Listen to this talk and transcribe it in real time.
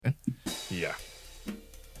Yeah.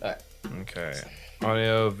 All right. Okay.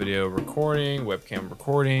 Audio, video recording, webcam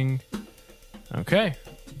recording. Okay.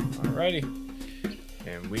 Alrighty.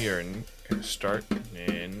 And we are going to start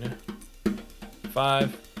in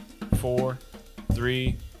 5, 4,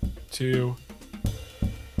 3, 2.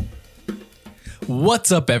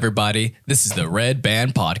 What's up, everybody? This is the Red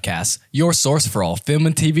Band Podcast, your source for all film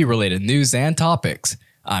and TV related news and topics.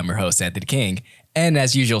 I'm your host, Anthony King. And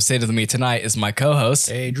as usual, sitting with me tonight is my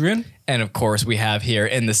co-host, Adrian. And of course, we have here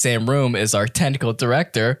in the same room is our technical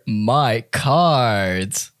director, Mike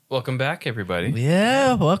Cards. Welcome back, everybody.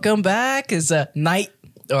 Yeah, welcome back. It's a night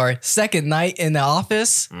or second night in the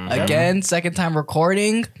office. Again, second time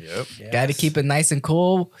recording. Yep. Got to keep it nice and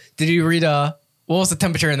cool. Did you read what was the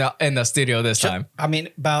temperature in the studio this time? I mean,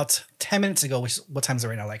 about 10 minutes ago, what time is it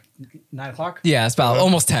right now? Like 9 o'clock? Yeah, it's about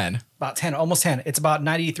almost 10. About 10, almost 10. It's about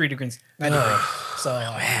 93 degrees. 93. So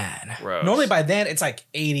Man. Gross. normally by then, it's like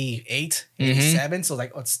 88, 87. So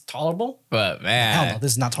like, it's tolerable. But man. Hell no,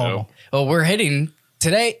 this is not tolerable. Well,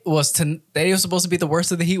 today was supposed to be the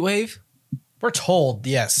worst of the heat wave. We're told,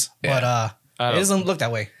 yes. Yeah. But it doesn't look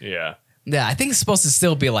that way. Yeah. Yeah, I think it's supposed to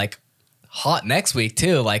still be like hot next week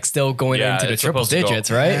too, like still going into the it's triple supposed to go digits,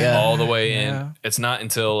 right? all the way in. Yeah. It's not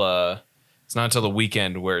until the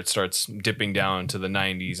weekend where it starts dipping down to the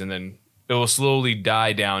 90s, and then it will slowly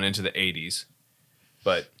die down into the 80s.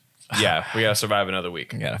 But yeah, we gotta survive another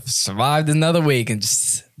week. Gotta survive another week and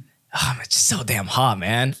it's just so damn hot,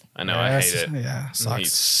 man. I know, I hate it. Yeah, The heat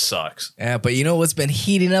sucks. sucks. Yeah, but you know what's been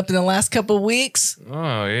heating up in the last couple of weeks?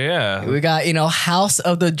 Oh yeah. We got, House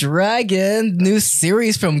of the Dragon, new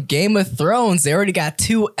series from Game of Thrones. They already got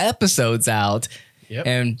 2 episodes out. Yep.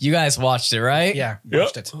 And you guys watched it, right? Yeah,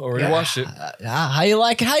 watched it. Already watched it. How you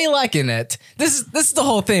like it? How you liking it? This is the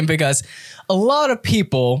whole thing, because a lot of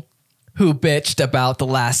people who bitched about the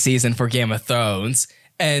last season for Game of Thrones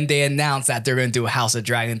and they announced that they're going to do House of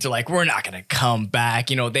Dragons. They're like, we're not going to come back.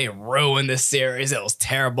 They ruined the series. It was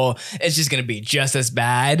terrible. It's just going to be just as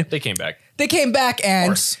bad. They came back. They came back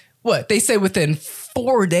and what? They say within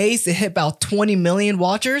 4 days it hit about 20 million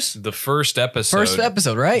watchers. The first episode.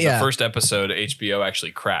 Right? The first episode, HBO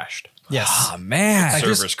actually crashed. Yes. Oh, man. Like,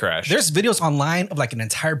 Servers crashed. There's videos online of like an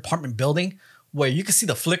entire apartment building where you can see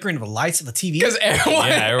the flickering of the lights of the TV. Because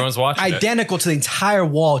everyone's watching it. Identical to the entire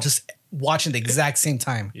wall, just watching the exact same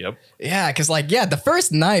time. Yep. the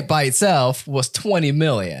first night by itself was 20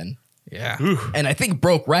 million. Yeah. And I think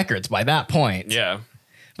broke records by that point. Yeah.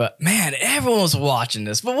 But man, everyone was watching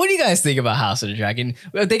this. But what do you guys think about House of the Dragon?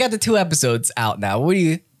 They got the 2 episodes out now.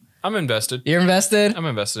 I'm invested. You're invested? I'm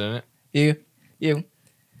invested in it.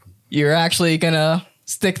 You're actually gonna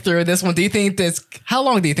stick through this one. How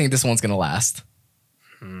long do you think this one's gonna last?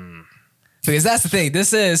 Because that's the thing.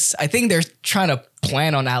 I think they're trying to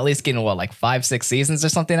plan on at least getting 5-6 seasons or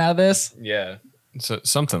something out of this. Yeah. So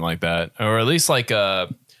something like that. Or at least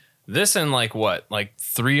this and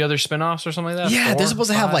 3 other spinoffs or something like that. Yeah, 4, they're supposed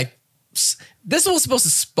to have 5? This was supposed to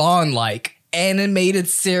spawn animated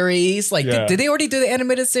series. Did they already do the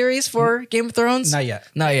animated series for Game of Thrones? Not yet.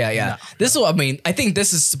 Yeah. I think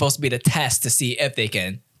this is supposed to be the test to see if they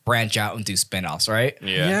can branch out and do spinoffs, right?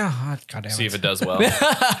 Yeah. God damn See it. if it does well.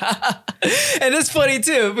 And it's funny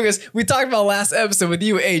too, because we talked about last episode with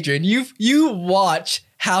you, Adrian. You watch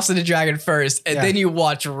House of the Dragon first, and then you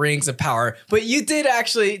watch Rings of Power. But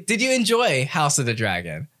did you enjoy House of the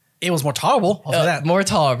Dragon? It was more tolerable. I'll say that. More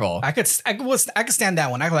tolerable. I could stand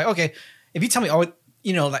that one. I was like, okay, if you tell me,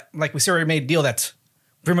 like we already made a deal that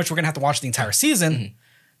pretty much we're gonna have to watch the entire season,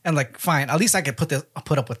 and fine, at least I could put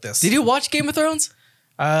up with this. Did you watch Game of Thrones?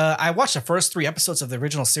 I watched the first 3 episodes of the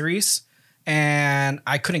original series, and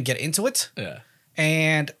I couldn't get into it. Yeah.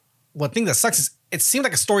 And one thing that sucks is it seemed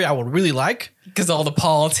like a story I would really like. Because all the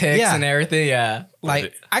politics Yeah. and everything, yeah.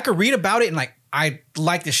 Like I could read about it and I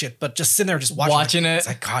like this shit, but just sitting there just watching it. It's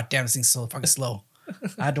like, God damn, this thing's so fucking slow.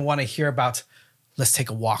 I don't want to hear about. Let's take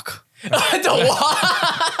a walk.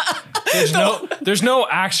 There's no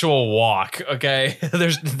actual walk, okay?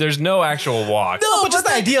 There's no actual walk. No, But just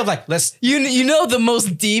the idea of let's. You know the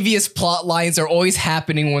most devious plot lines are always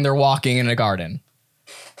happening when they're walking in a garden.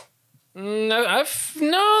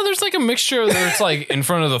 No, there's a mixture. There's in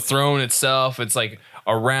front of the throne itself. It's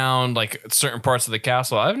around certain parts of the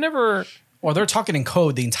castle. I've never. Or they're talking in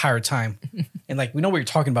code the entire time, and we know what you're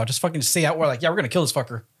talking about. Just fucking say out. We're like, yeah, we're gonna kill this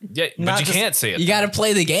fucker. Yeah, but you can't say it. You got to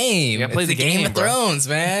play the game. You gotta play It's the game, of bro. Thrones,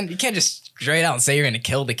 man. You can't just straight out and say you're going to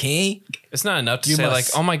kill the king. It's not enough to You say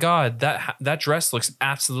must. oh my God, that dress looks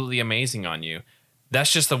absolutely amazing on you.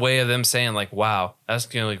 That's just the way of them saying wow, that's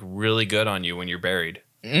gonna look really good on you when you're buried.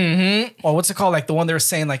 Or what's it called? The one they were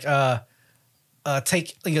saying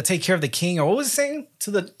take care of the king, or what was it saying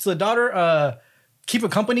to the daughter? Keep her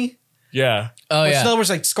company. Yeah. Oh Which yeah. in other words,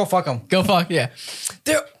 like just go fuck them. Go fuck yeah.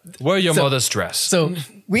 There. Wear your So- mother's dress. So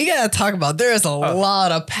we gotta talk about. There is a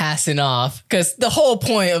lot of passing off because the whole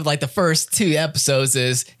point of like the first 2 episodes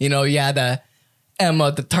is you had the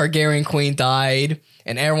Emma, the Targaryen queen, died,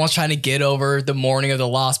 and everyone's trying to get over the mourning of the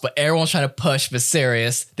loss, but everyone's trying to push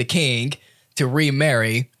Viserys, the king, to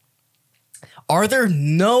remarry. Are there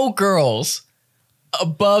no girls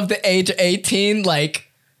above the age of 18,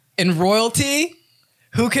 like in royalty,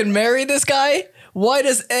 who can marry this guy? Why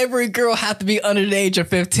does every girl have to be under the age of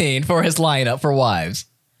 15 for his lineup for wives?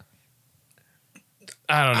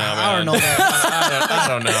 I don't know, man. I don't know. Man. I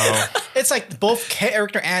don't know. It's like both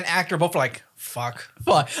character and actor both are like fuck.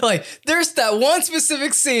 Fuck. Like, there's that one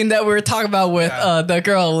specific scene that we were talking about with the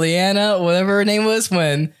girl, Lyanna, whatever her name was,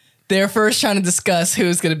 when they're first trying to discuss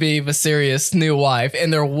who's going to be Viserys' new wife,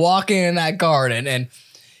 and they're walking in that garden, and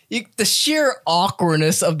the sheer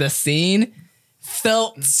awkwardness of the scene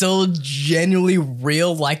felt so genuinely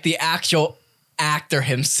real, like the actual actor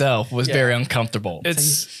himself was very uncomfortable.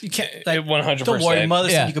 It's You can't like 100%. Don't worry, mother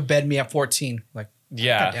Yeah. said you could bed me at 14. Like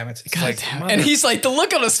Yeah. God damn it. It's like, And he's like, the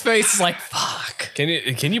look on his face is like, fuck. can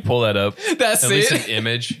you pull that up? That's At least it. an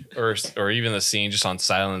image or even the scene just on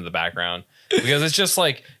silent in the background, because it's just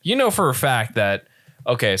like for a fact that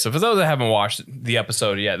so for those that haven't watched the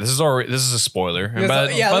episode yet, this is a spoiler. And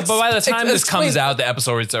but by the time this comes out, the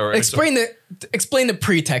episode is already Explain the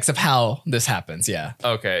pretext of how this happens. Yeah.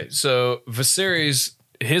 okay. So Viserys,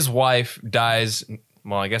 his wife dies.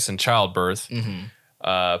 Well, I guess in childbirth.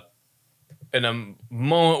 In a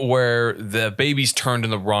moment where the baby's turned in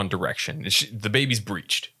the wrong direction, the baby's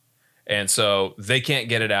breached, and so they can't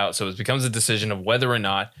get it out. So it becomes a decision of whether or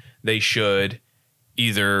not they should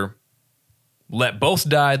either let both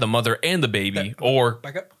die, the mother and the baby, or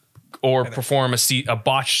Back up. perform a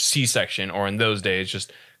botched C-section, or in those days,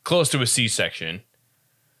 just close to a C-section,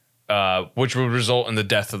 which would result in the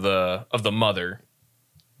death of the mother,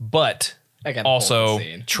 but I gotta pull the also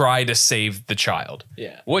scene. try to save the child.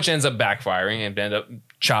 Yeah. Which ends up backfiring, and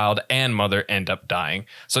child and mother end up dying.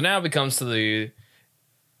 So now it comes to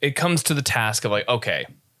the task of like, okay,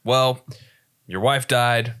 well, your wife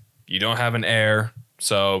died, you don't have an heir,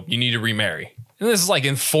 so you need to remarry. And this is like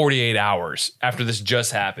in 48 hours after this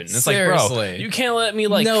just happened. And it's like, bro, Seriously. you can't let me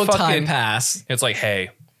like No fucking time pass. It's like, hey,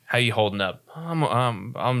 how you holding up?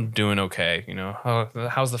 I'm doing okay.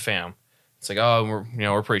 How's the fam? It's like, oh,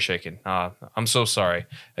 we're pretty shaken. I'm so sorry.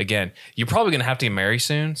 Again, you're probably gonna have to get married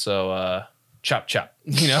soon, so chop chop.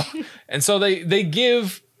 And so they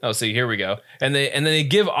give. Oh, see, here we go. And then they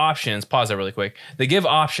give options. Pause that really quick. They give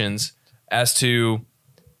options as to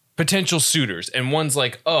potential suitors, and one's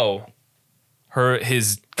like, oh,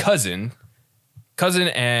 his cousin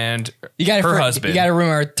and her husband. You gotta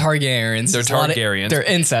remember Targaryens. They're Targaryens. They're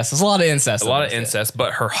incest. There's a lot of incest. A lot of incest,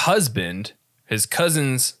 but her husband, his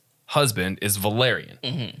cousin's husband, is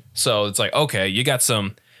Valerian. So it's like, okay, you got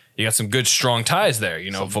some good strong ties there.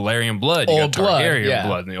 Valerian blood, you Old got blood, Targaryen yeah.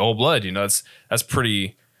 blood, and the old blood. That's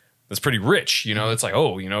pretty rich. It's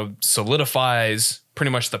like, solidifies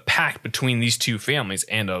pretty much the pact between these two families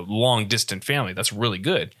and a long distant family. That's really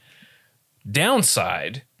good.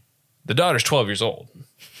 Downside, the daughter's 12 years old.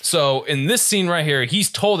 So in this scene right here, he's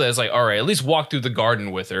told that it's like, all right, at least walk through the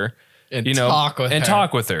garden with her. And talk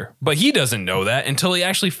with her. But he doesn't know that until he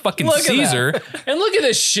actually fucking Look at sees that. her. And look at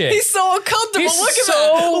this shit. He's so uncomfortable. He's Look at so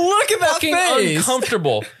that. Look at that fucking face.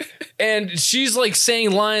 uncomfortable. And she's like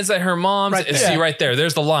saying lines that her mom's Right there. see right there.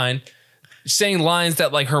 There's the line. Saying lines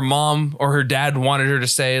that like her mom or her dad wanted her to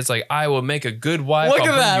say. It's like, I will make a good wife. Look I'll at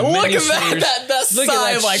bring that. you Look many at that. suitors." That Look at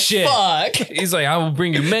sigh that of like, shit. fuck. He's like, I will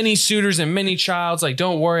bring you many suitors and many childs. Like,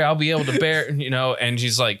 don't worry, I'll be able to bear, And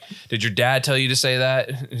she's like, did your dad tell you to say that?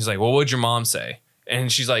 And he's like, well, what'd your mom say?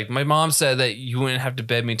 And she's like, my mom said that you wouldn't have to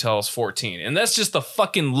bed me till I was 14. And that's just the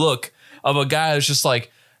fucking look of a guy who's just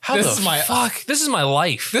like, This is my life. This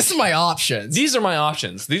is my options. These are my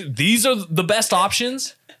options. These are the best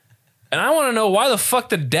options. And I want to know why the fuck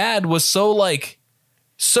the dad was so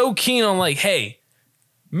keen on like, hey,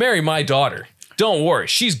 marry my daughter. Don't worry,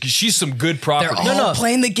 she's some good property. They're all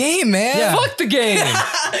playing the game, man. Yeah. Fuck the game.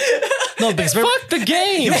 No, because Fuck the he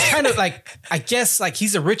game. was kind of like, I guess like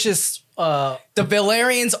he's the richest. The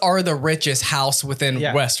Valerians are the richest house within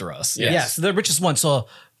Yeah. Westeros. Yes, they're the richest one. So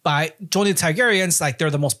by joining the Targaryens, like they're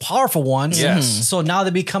the most powerful ones. Yes. So now they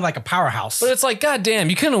become like a powerhouse. But it's like, goddamn,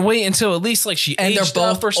 you couldn't wait until at least like she And they're aged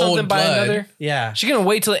up both or something old by blood. another. yeah. She gonna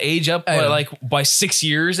wait till they age up I by 6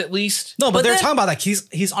 years at least. No, but they're then- talking about like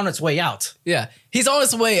he's on its way out. Yeah. He's on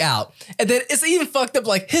his way out. And then it's even fucked up.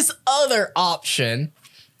 Like his other option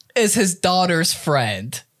is his daughter's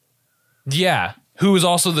friend. Yeah, who is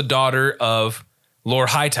also the daughter of Lord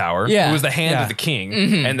Hightower, Yeah. who was the hand Yeah. of the king,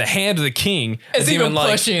 and the hand of the king Is is even even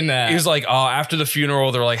like pushing that. He was like, oh, after the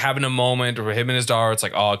funeral, they're like having a moment with him and his daughter. It's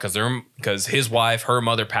like, oh, because his wife, her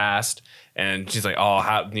mother passed, and she's like, oh,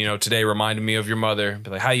 how, today reminded me of your mother.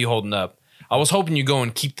 Be like, how you holding up? I was hoping you go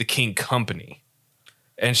and keep the king company.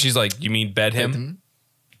 And she's like, you mean bed him?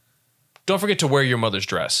 Don't forget to wear your mother's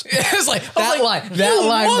dress. It's like that like, line. you That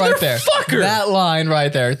line right there. motherfucker! That line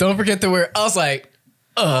right there. Don't forget to wear. I was like,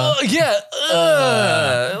 Yeah.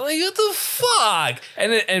 Like, what the fuck?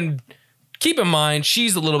 And keep in mind,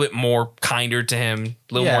 she's a little bit more kinder to him,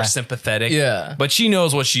 a little Yeah. more sympathetic. Yeah. But she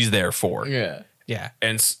knows what she's there for. yeah. Yeah.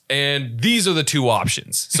 And these are the two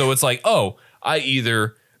options. So it's like, oh, I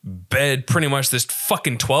either bed pretty much this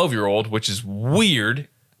fucking 12-year-old, which is weird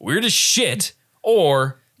as shit,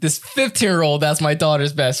 or This 15-year-old, that's my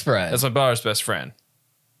daughter's best friend. that's my daughter's best friend.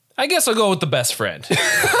 I guess I'll go with the best friend.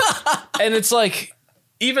 And it's like,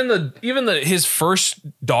 even his first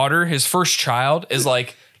daughter, his first child is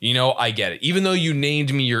like, I get it. Even though you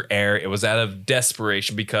named me your heir, it was out of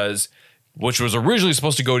desperation because, which was originally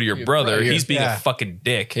supposed to go to your brother. brother, He's being yeah. a fucking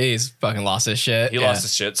dick. He's fucking lost his shit. He lost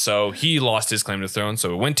his shit, so he lost his claim to the throne.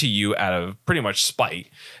 So it went to you out of pretty much spite.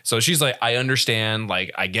 So she's like, I understand.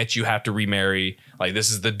 Like, I get you have to remarry. Like, this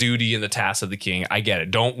is the duty and the task of the king. I get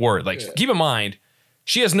it. Don't worry. Like, keep in mind,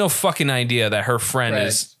 she has no fucking idea that her friend Right.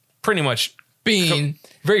 is pretty much Being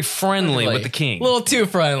very friendly with the king. a little too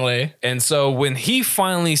friendly. And so when he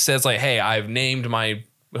finally says, like, hey, I've named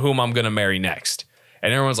whom I'm gonna marry next.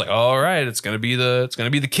 And everyone's like, all right, it's gonna be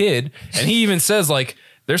the kid. And he even says, like,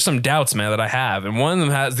 there's some doubts, man, that I have. And one of them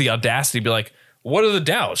has the audacity to be like, what are the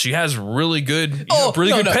doubts? She has really good,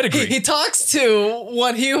 good pedigree. He talks to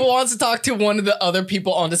he wants to talk to one of the other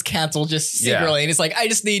people on this council just secretly, Yeah. and he's like, I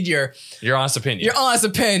just need your Your honest opinion. honest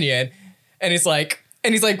opinion. And he's like,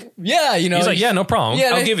 yeah, He's like, yeah, no problem.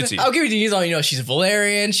 I'll give it to you. I'll give it to you. He's like, she's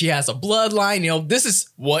Valerian. She has a bloodline. This is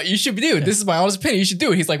what you should do. This is my honest opinion. You should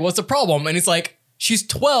do it. He's like, what's the problem? And he's like, she's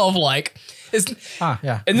 12. Like, it's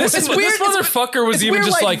Yeah. And this weird. motherfucker was it's even weird,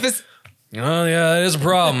 just like, oh yeah, that is a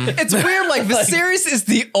problem. it's weird. Like, Viserys is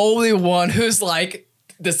the only one who's like,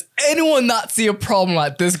 does anyone not see a problem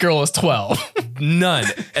like this girl is 12? None.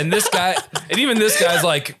 And this guy, and even this guy's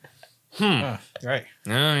like, Right. oh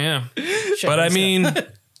yeah. But I mean,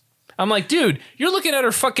 I'm like, dude, you're looking at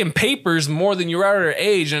her fucking papers more than you're at her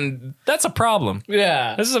age, and that's a problem.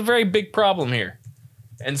 Yeah. This is a very big problem here.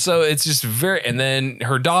 And so it's just and then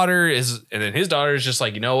his daughter is just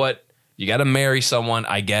like, you know what? You got to marry someone.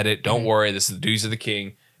 I get it. Don't worry. This is the duties of the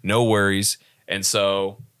king. No worries. And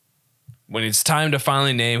so when it's time to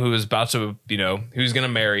finally name who is about to, who's going to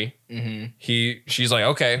marry, she's like,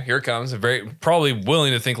 okay, here it comes. Very probably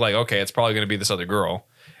willing to think like, okay, it's probably going to be this other girl.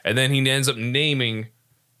 And then he ends up naming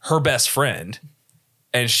her best friend.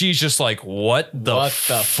 And she's just like, what the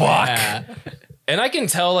fuck? Yeah. And I can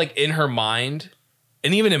tell, like, in her mind,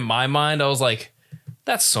 and even in my mind, I was like,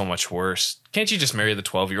 that's so much worse. Can't you just marry the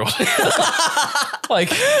 12-year-old?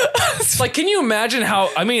 like, can you imagine how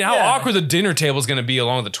awkward the dinner table is going to be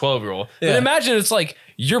along with the 12-year-old? Yeah. But imagine it's like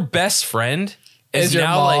your best friend is your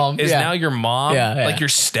now mom. now your mom, Yeah. like your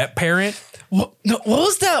step parent. What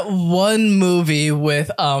was that one movie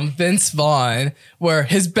with Vince Vaughn where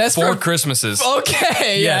his best Four friend? Christmases.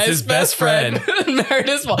 Okay, Yes, yeah, his best friend. married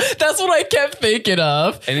his mom. That's what I kept thinking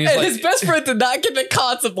of. And And, he's like- his best friend did not get the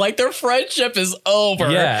concept. Like, their friendship is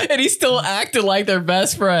over. Yeah. And he still acted like their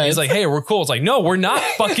best friend. He's like, hey, we're cool. It's like, no, we're not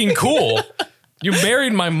fucking cool. You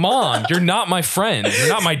married my mom. You're not my friend. You're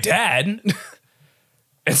not my dad.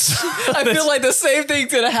 I feel like the same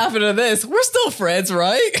thing's gonna happen to this. We're still friends,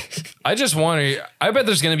 right? I just want to. I bet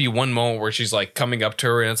there's going to be one moment where she's like coming up to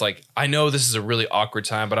her and it's like, I know this is a really awkward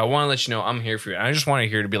time, but I want to let you know I'm here for you. And I just want to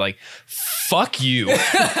hear to be like, fuck you,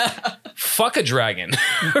 fuck a dragon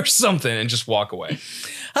or something, and just walk away.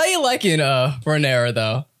 How you liking Rhaenyra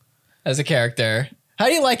though, as a character? How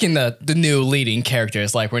you liking the new leading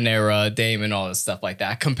characters like Rhaenyra, Daemon, all this stuff like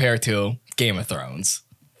that compared to Game of Thrones?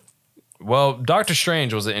 Well, Doctor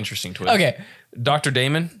Strange was an interesting twist. Okay. Dr.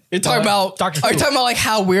 Damon. You're talking about Doctor Are you Who. talking about like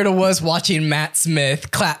how weird it was watching Matt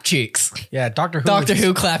Smith clap cheeks? Yeah. Doctor Who. Doctor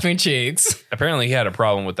Who clapping cheeks. Apparently, he had a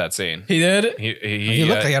problem with that scene. He did? He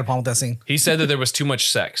looked like he had a problem with that scene. he said that there was too much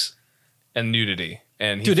sex and nudity,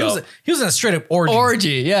 and he Dude, felt, he was in a straight up orgy. Orgy,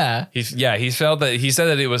 yeah. he said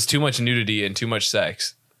that it was too much nudity and too much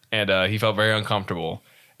sex, and he felt very uncomfortable.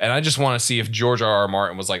 And I just want to see if George R.R.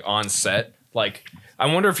 Martin was like on set, like. I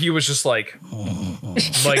wonder if he was just like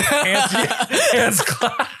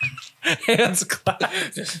hands clap,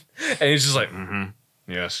 and he's just like,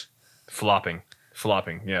 yes, flopping,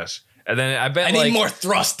 Flopping, yes. And then I bet I need more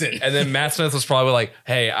thrusting. And then Matt Smith was probably like,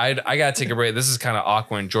 "Hey, I gotta take a break. This is kind of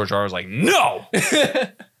awkward." And George R. R. was like, "No,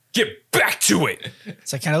 get back to it.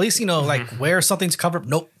 It's like, can I at least, like wear something to cover up?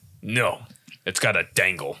 Nope. No, it's got to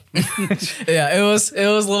dangle." Yeah, it was a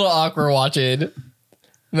little awkward watching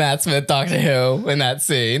Matt Smith talk to him in that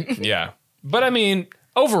scene. Yeah, but I mean,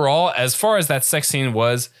 overall, as far as that sex scene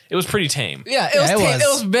was, it was pretty tame. Yeah, it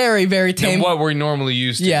was very, very Than tame. what we're normally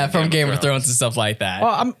used to. Yeah, in from Game of Thrones and stuff like that.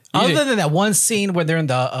 Well, other than that one scene where they're in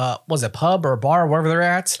the was it pub or bar or wherever they're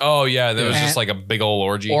at. Oh yeah, there was just like a big old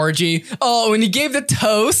orgy. Orgy. Oh, and he gave the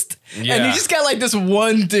toast. And Yeah. you just got like this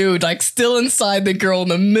one dude like still inside the girl in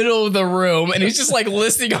the middle of the room, and he's just like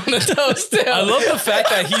listening on the toast. Still. I love the fact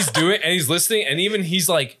that he's doing and he's listening, and even he's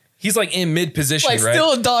like in mid position, like right?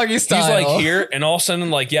 still a doggy style. He's like here, and all of a sudden,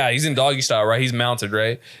 like, yeah, he's in doggy style, right? He's mounted,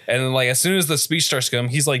 right? And then, like, as soon as the speech starts to come,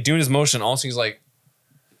 he's like doing his motion. Also, he's like,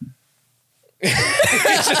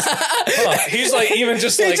 he's like even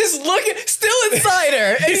just He's like just looking, still inside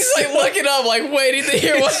her, and he's like looking up, like waiting to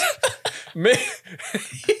hear what. man,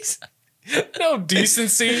 he's no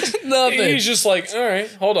decency, Nothing. He's just like, all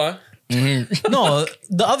right, hold on. No,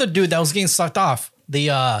 the other dude that was getting sucked off. He's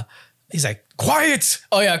like, quiet.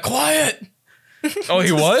 Oh yeah, quiet. Oh,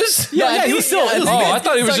 he was? Yeah, he was still. yeah, it was- Oh, I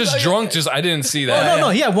thought he was It's just like- drunk. Just I didn't see Oh, that. no,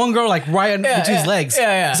 he had one girl like right between his yeah, legs.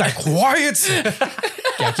 yeah. He's like, quiet.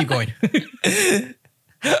 Yeah, keep going.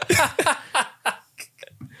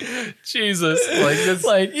 Jesus, like this.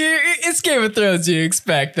 Like it's Game of Thrones, you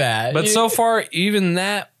expect that. But so far, even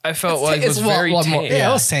that I felt like was very one more- tame. Yeah,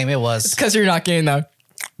 it was tame. It was. because you're not getting the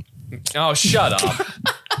Oh, shut up.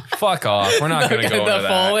 Fuck off. We're not going to go into that.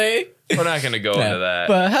 Foley. We're not going to go into that.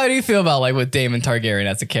 But how do you feel about like with Daemon Targaryen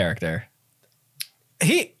as a character?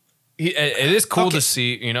 He. It is cool Okay. to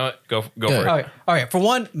see, you know, go Good. for it. All right. For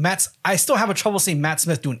one, I still have a trouble seeing Matt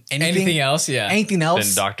Smith doing Anything else? Yeah. Anything Then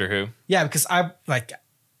else? Doctor Who. Yeah, because I'm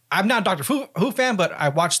not a Doctor Who fan, but I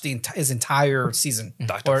watched his entire season.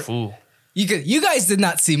 Doctor Or- Who. You guys did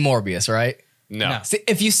not see Morbius, right? No. No. See,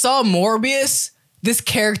 if you saw Morbius, this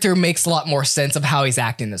character makes a lot more sense of how he's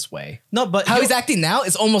acting this way. No, but How he's acting now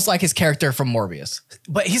is almost like his character from Morbius.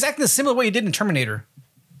 but he's acting the similar way he did in Terminator.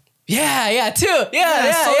 Yeah, too.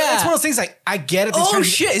 Yeah. So it's one of those things like I get it. He's Oh trying to-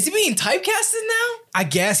 shit! Is he being typecasted now? I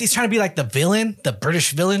guess he's trying to be like the villain, the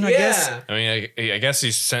British villain. I guess. I mean, I guess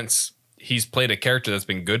since he's played a character that's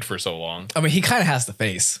been good for so long. I mean, he kind of has the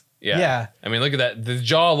face. Yeah. Yeah. I mean, look at that. The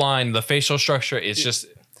jawline, the facial structure, it's just,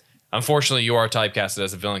 unfortunately, you are typecasted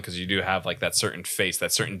as a villain because you do have like that certain face,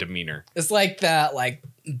 that certain demeanor. It's like that, like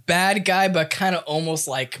bad guy, but kind of almost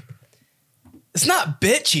like it's not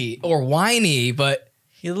bitchy or whiny, but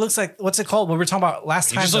He looks like what's it called? What we were talking about last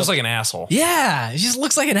He time. just looks like an asshole. yeah, he just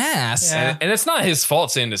looks like an ass. Yeah. And it's not his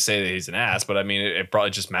fault saying to say that he's an ass, but I mean, it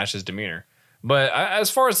probably just matches his demeanor. But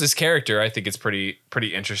as far as this character, I think it's pretty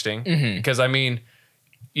interesting because I mean,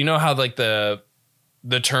 you know how like the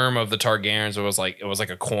term of the Targaryens was like it was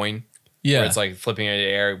like a coin, where it's like flipping in the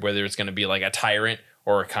air, whether it's going to be like a tyrant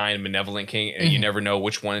or a kind benevolent king, and you never know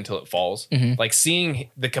which one until it falls. Like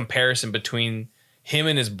seeing the comparison between him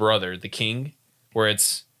and his brother, the king, where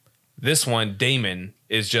it's this one, Daemon,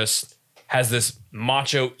 is just has this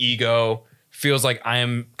macho ego, feels like I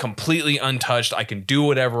am completely untouched. I can do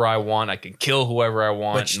whatever I want. I can kill whoever I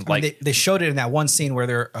want. Which and, I mean, they showed it in that one scene where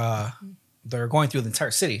they're going through the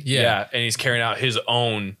entire city. yeah, and he's carrying out his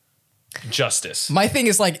own justice. My thing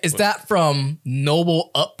is like, is that from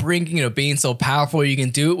noble upbringing of being so powerful you can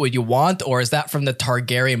do what you want, or is that from the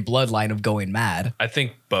Targaryen bloodline of going mad? I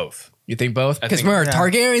think both. You think both? I Because think- remember, yeah.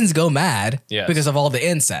 Targaryens go mad Yes. because of all the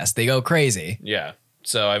incest. They go crazy. Yeah.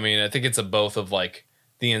 So I mean, I think it's a both of like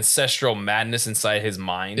the ancestral madness inside his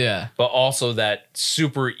mind, Yeah. but also that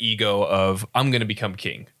super ego of I'm going to become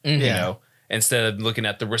king. You Yeah. know, instead of looking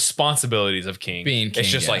at the responsibilities of king, Being king, it's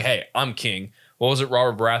just yeah. like, hey, I'm king. What was it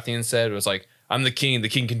Robert Baratheon said? It was like, I'm the king. The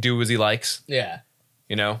king can do as he likes. Yeah.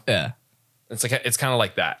 You know, Yeah. it's like it's kind of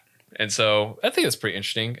like that. And so I think it's pretty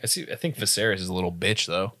interesting. I think Viserys is a little bitch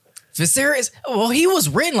though. Viserys, well, he was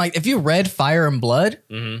written like, if you read Fire and Blood,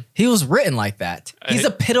 he was written like that. He's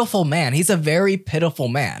a pitiful man. He's a very pitiful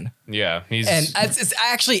man. Yeah, he's And it's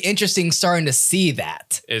actually interesting starting to see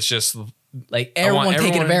that. it's just Like I want everyone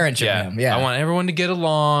taking advantage yeah, of him. Yeah. I want everyone to get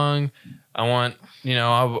along. I want,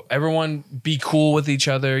 everyone be cool with each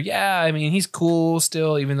other. Yeah, I mean, he's cool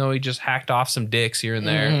still, even though he just hacked off some dicks here and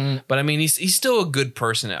there. But I mean, he's still a good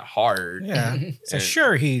person at heart. Yeah. So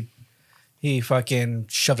sure, he fucking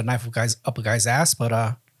shoved a knife up a guy's ass,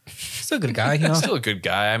 but still a good guy, you know. Still a good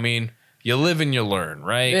guy. I mean, you live and you learn,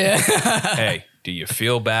 right? Hey, do you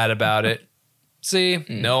feel bad about it? See,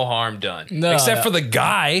 no harm done. No. Except for the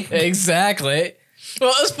guy. Exactly.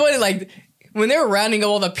 Well, it's funny, like when they were rounding up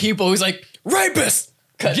all the people, who's like rapist.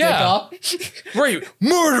 Cut dick off. Right.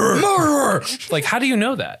 Murderer. Murderer. Like, how do you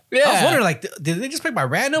know that? Yeah. I was wondering, like, did they just pick by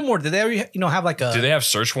random, or did they, have like a? Do they have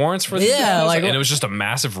search warrants for these Yeah, guys? like- and it was just a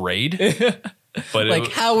massive raid. But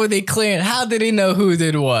Like, how were they clearing? How did he know who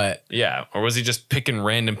did what? yeah, or was he just picking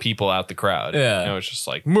random people out the crowd? Yeah. You know, it's just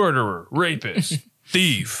like murderer, rapist,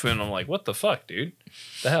 thief, and I'm like, what the fuck, dude?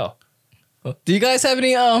 The hell? Do you guys have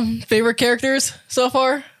any favorite characters so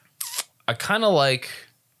far? I kind of like,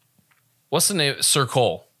 what's the name? Sir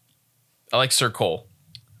Cole. I like Sir Cole.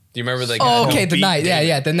 Do you remember that guy? Oh, who okay, the beat knight. Damon?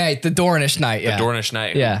 Yeah, the knight, the Dornish knight. Yeah, The Dornish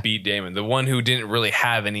knight Yeah. who beat Damon. The one who didn't really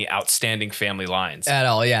have any outstanding family lines. at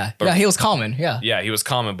all. Yeah, yeah, he was common. Yeah, Yeah, he was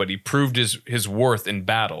common, but he proved his worth in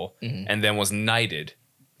battle Mm-hmm. and then was knighted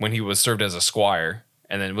when he was served as a squire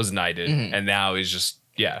and then was knighted. Mm-hmm. And now he's just,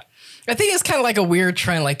 yeah. I think it's kind of like a weird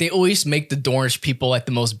trend. Like they always make the Dornish people like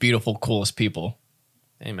the most beautiful, coolest people.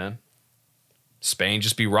 Hey, man. Spain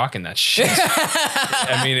just be rocking that shit.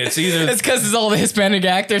 I mean, it's either It's because it's all the Hispanic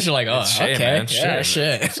actors. You're like, oh, shit, okay, man. yeah,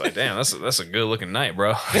 shit. It's like, damn, that's a good looking night,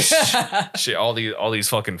 bro. Shit, all these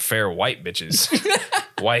fucking fair white bitches,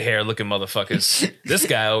 white hair looking motherfuckers. This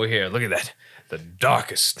guy over here, look at that, the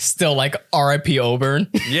darkest. Still like R.I.P. Auburn.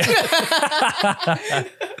 Yeah.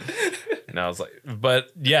 And I was like, but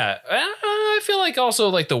yeah, I feel like also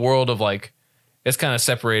like the world of like, it's kind of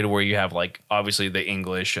separated where you have like obviously the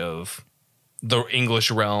English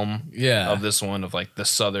realm Yeah. of this one of like the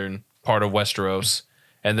southern part of Westeros.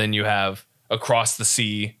 And then you have across the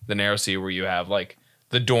sea, the narrow sea, where you have like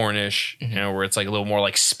the Dornish, you know, where it's like a little more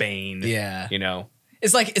like Spain. Yeah. You know?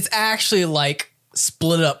 It's like it's actually like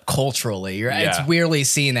split up culturally. Right? Yeah. It's weirdly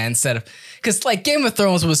seen that instead of because like Game of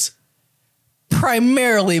Thrones was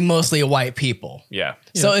primarily mostly white people. Yeah.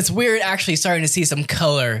 So it's weird actually starting to see some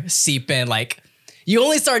color seep in. Like you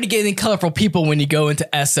only started getting colorful people when you go into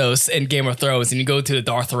Essos and Game of Thrones and you go to the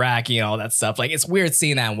Dothraki and all that stuff. Like it's weird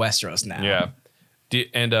seeing that in Westeros now. Yeah.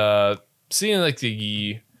 And seeing like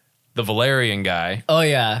the Valerian guy Oh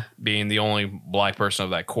yeah. being the only black person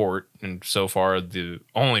of that court and so far the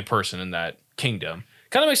only person in that kingdom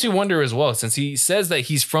kind of makes me wonder as well, since he says that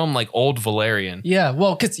he's from like old Valerian. Yeah.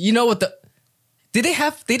 Well, because you know what they didn't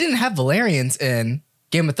have Valerians in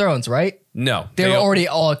Game of Thrones, right? No, They were already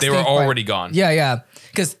all they extinct. were already gone. Yeah, yeah.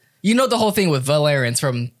 Because you know the whole thing with Valerians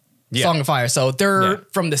from Yeah. Song of Fire. So they're Yeah.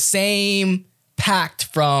 from the same pact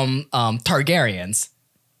from Targaryens.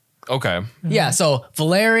 Okay. Yeah, so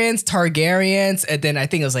Valerians, Targaryens, and then I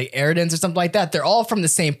think it was like Eredins or something like that. They're all from the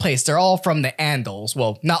same place. They're all from the Andals.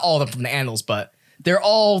 Well, not all of them from the Andals, but they're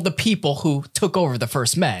all the people who took over the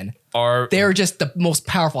First Men. They're just the most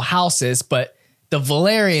powerful houses, but the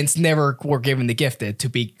Valerians never were given the gifted to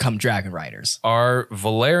become dragon riders. Are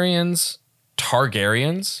Valerians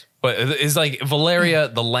Targaryens? But is like Valeria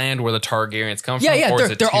the land where the Targaryens come Yeah, from? yeah, Or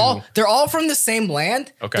is it they're all from the same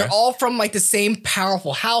land. Okay. They're all from like the same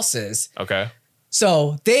powerful houses. Okay.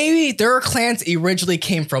 So their clans originally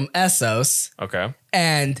came from Essos, Okay.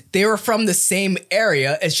 and they were from the same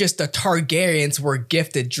area. It's just the Targaryens were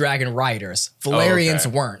gifted dragon riders. Valerians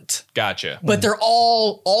okay. weren't. Gotcha. But they're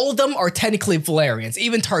all of them are technically Valerians.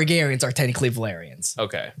 Even Targaryens are technically Valerians.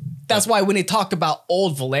 Okay. That's why when they talked about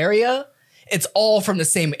old Valeria, it's all from the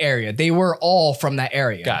same area. They were all from that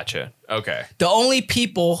area. Gotcha. Okay. The only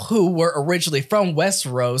people who were originally from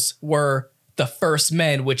Westeros were the First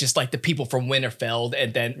Men, which is like the people from Winterfell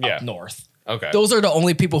and then Yeah. up north. Okay. Those are the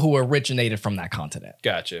only people who originated from that continent.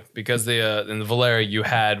 Gotcha. Because in the Valeria you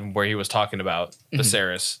had where he was talking about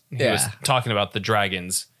Viserys. He was Yeah. talking about the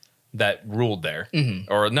dragons that ruled there.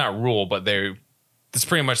 Or not rule, but it's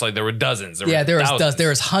pretty much like there were dozens. There was thousands. there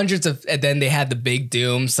was hundreds of, and then they had the big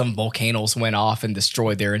doom. Some volcanoes went off and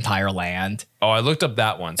destroyed their entire land. Oh, I looked up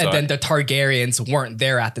that one. So And then the Targaryens weren't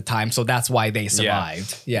there at the time, so that's why they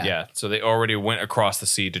survived. Yeah. yeah. So they already went across the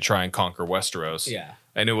sea to try and conquer Westeros. Yeah.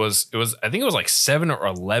 And it was I think it was like 7 or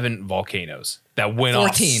 11 volcanoes that went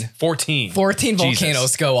 14. off. 14. 14 Jesus.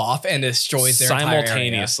 volcanoes go off and destroys their entire area.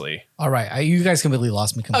 simultaneously. All right, you guys completely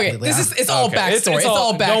lost me Okay, completely. it's all Okay, backstory. it's It's all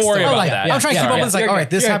all- backstory. don't worry about like, that. I'm trying to keep up with. It's like, all right,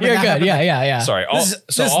 this happened. You're that good. happened. Yeah. Sorry. This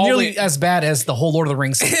is all nearly we- as bad as the whole Lord of the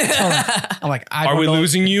Rings. I'm like, I are don't we know.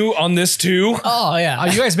 losing you on this too? Oh yeah. Are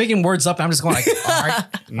you guys making words up? I'm just going like, all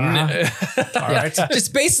right, all right.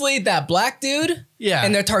 Just basically that black dude Yeah.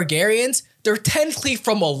 and the Targaryens, they're technically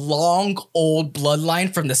from a long old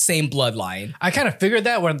bloodline from the same bloodline. I kind of figured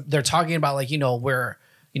that when they're talking about like, we're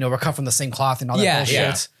cut from the same cloth and all that Yeah, bullshit.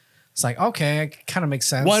 yeah. It's like, okay, it kind of makes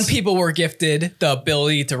sense. One people were gifted the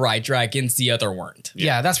ability to ride dragons, the other weren't.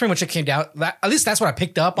 Yeah, that's pretty much it came down. At least that's what I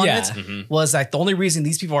picked up on Yeah. it. Was like the only reason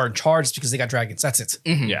these people are in charge is because they got dragons. That's it.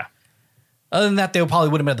 Yeah. Other than that, they probably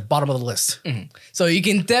would have been at the bottom of the list. So you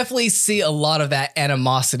can definitely see a lot of that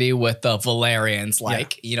animosity with the Valerians.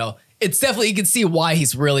 Like, you know, it's definitely, you can see why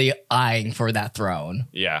he's really eyeing for that throne.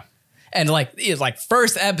 Yeah. And like, it's like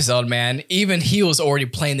first episode, man, even he was already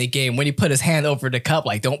playing the game when he put his hand over the cup.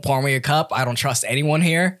 Like, don't pour me a cup. I don't trust anyone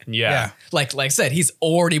here. Yeah. Like I said, he's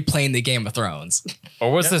already playing the Game of Thrones.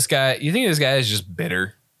 Or what's this guy? You think this guy is just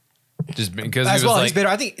bitter? Just because he As was well, like, he's bitter.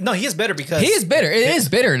 I think he is bitter because He is bitter. It is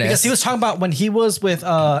bitterness. because he was talking about when he was with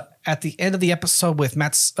at the end of the episode with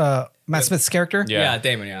Matt Smith's character. Yeah.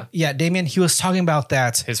 Damon, yeah. Yeah, Damien. He was talking about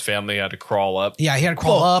that. his family had to crawl up. Yeah, he had to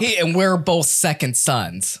crawl up. And we're both second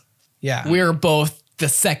sons. Yeah, We're both the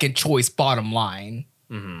second choice bottom line.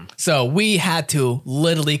 So we had to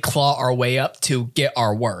literally claw our way up to get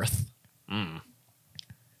our worth.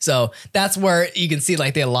 So that's where you can see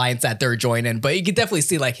like the alliance that they're joining, but you can definitely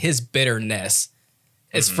see like his bitterness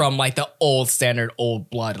is from like the old standard old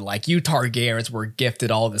blood. Like you Targaryens were gifted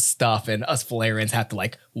all this stuff, and us Valerians have to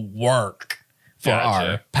like work for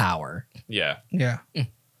Gotcha. our power. Yeah. yeah.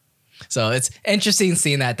 So it's interesting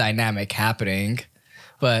seeing that dynamic happening.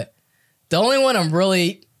 But the only one I'm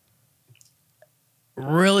really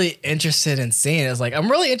interested in seeing is like, I'm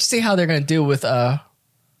really interested in how they're going to do with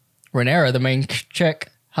Rhaenyra, the main chick,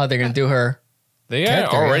 how they're going to do her. They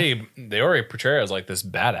Character, already portray her as like this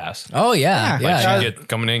badass. Oh, yeah. Yeah, Yeah. Like she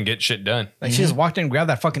coming in, get shit done. Like she just walked in, grabbed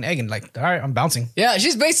that fucking egg, and like, all right, I'm bouncing. Yeah,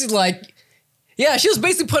 she's basically like, yeah, she was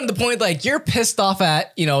basically putting the point like, you're pissed off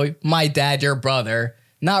at, you know, my dad, your brother,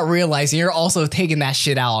 not realizing you're also taking that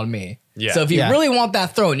shit out on me. Yeah. So if you Yeah. really want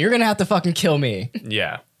that throne, you're going to have to fucking kill me.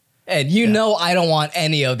 Yeah. And you know I don't want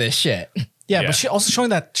any of this shit. Yeah, Yeah. but she also showing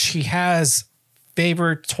that she has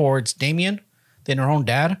favor towards Damien than her own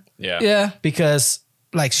dad Yeah. Yeah. because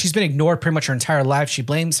like she's been ignored pretty much her entire life. She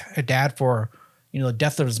blames her dad for the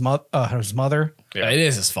death of his mother. Yeah. It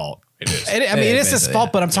is his fault. It is. It is his Basically,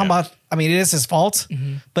 fault, but I'm talking Yeah. about. I mean, it is his fault,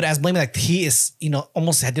 but as blaming like he is,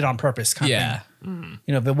 almost did it on purpose. Kind Yeah. of thing.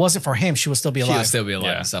 If it wasn't for him, she would still be She alive. would still be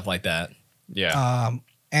alive Yeah. and stuff like that. Yeah.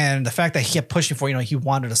 And the fact that he kept pushing for, he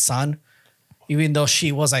wanted a son, even though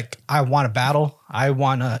she was like, I want to battle, I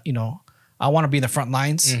want to, I want to be in the front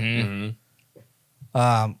lines.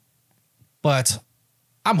 But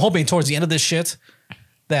I'm hoping towards the end of this shit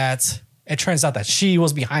that it turns out that she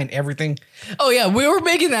was behind everything. Oh yeah, we were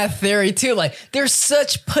making that theory too. Like, there's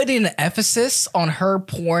such putting an emphasis on her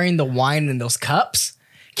pouring the wine in those cups.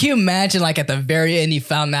 Can you imagine, like, at the very end, you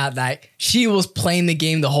found out that she was playing the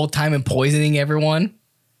game the whole time and poisoning everyone?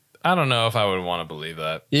 I don't know if I would want to believe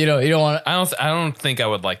that. You don't want. I don't think I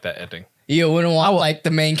would like that ending. You wouldn't want like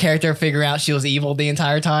the main character to figure out she was evil the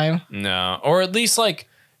entire time. No, or at least like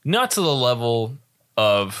not to the level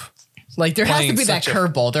of. Like, there has to Playing be that such a-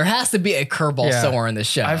 curveball. There has to be a curveball Yeah. somewhere in the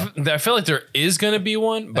show. I feel like there is gonna be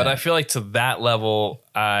one, but I feel like to that level,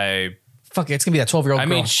 Fuck it, it's gonna be that 12-year-old I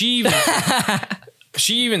girl. mean, she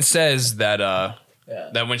even says that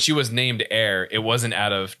that when she was named heir, it wasn't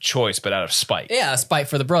out of choice, but out of spite. Yeah, spite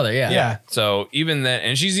for the brother. Yeah. Yeah. So even that,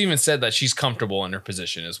 and she's even said that she's comfortable in her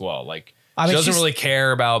position as well. Like I she mean, doesn't she's- really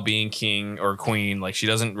care about being king or queen. Like she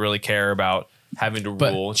doesn't really care about having to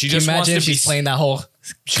But rule. She can you just wants imagine to if be she's playing that whole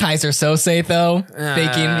Kaiser Sose though,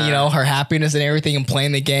 faking, her happiness and everything and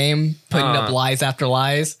playing the game, putting up lies after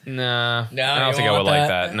lies. Nah, No, I you don't think I don't would want like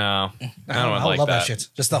that? that. No, I don't I like love that. that shit.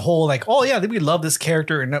 Just the whole like, oh yeah, we love this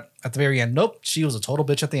character, and at the very end, nope, she was a total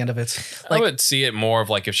bitch at the end of it. I would see it more of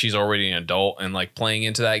like if she's already an adult and like playing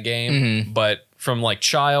into that game, but from like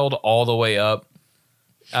child all the way up,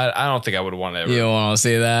 I don't think I would want to ever. You don't want to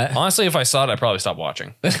see that. Honestly, if I saw it, I'd probably stop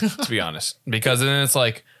watching, to be honest. Because then it's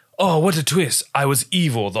like, oh, what a twist. I was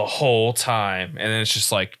evil the whole time. And then it's just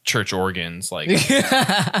like church organs. Like,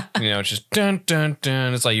 it's just dun, dun,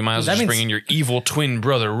 dun. It's like you might as well That just means- bring in your evil twin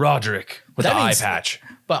brother, Roderick, with the That eye means- patch.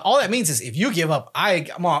 But all that means is if you give up, I'm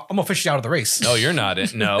officially out of the race. No, you're not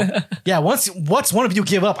it. No. Yeah, once one of you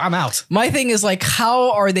give up, I'm out. My thing is like,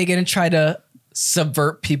 how are they going to try to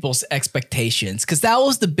subvert people's expectations? Because that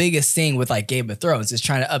was the biggest thing with like Game of Thrones, is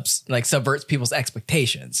trying to subvert people's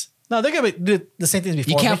expectations. No, they're gonna do the same things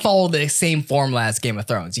before. You can't Like, follow the same formula as Game of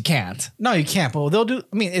Thrones. You can't. No, you can't. But they'll do.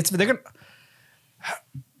 I mean, they're gonna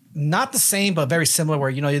not the same, but very similar.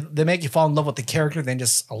 Where they make you fall in love with the character, then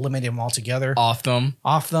just eliminate them altogether. Off them.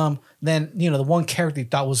 Off them. Then the one character you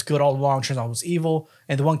thought was good all along turns out was evil,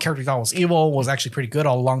 and the one character you thought was evil was actually pretty good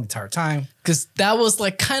all along the entire time. Because that was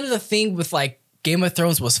like kind of the thing with like Game of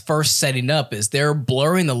Thrones was first setting up, is they're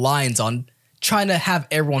blurring the lines on trying to have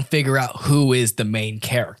everyone figure out who is the main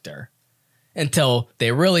character, until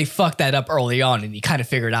they really fucked that up early on and you kind of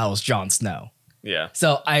figured out it was Jon Snow. Yeah.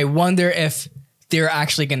 So I wonder if they're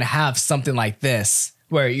actually going to have something like this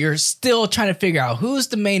where you're still trying to figure out who's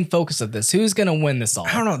the main focus of this, who's gonna win this all.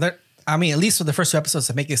 I don't know. I mean, at least for the first 2 episodes,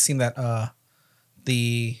 to make it seem that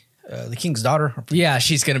the king's daughter. Yeah,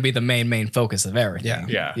 she's gonna be the main focus of everything.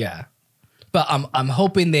 Yeah. Yeah. But I'm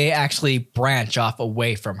hoping they actually branch off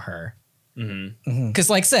away from her. Because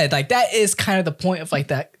like I said, like that is kind of the point of like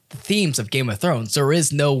that the themes of Game of Thrones. There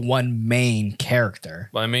is no one main character.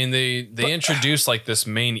 Well, I mean, they introduced like this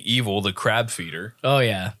main evil, the crab feeder. Oh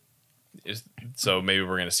yeah. So maybe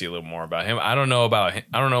we're gonna see a little more about him. I don't know about him.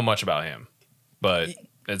 I don't know much about him, but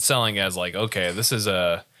it's selling as like, okay, this is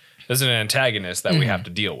an antagonist that we have to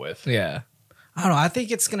deal with. Yeah. I don't know. I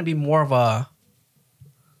think it's going to be more of a.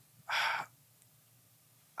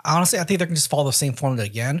 Honestly, I think they're going to just follow the same formula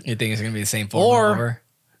again. You think it's gonna be the same formula Or over?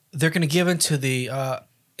 they're going to give into the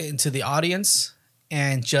audience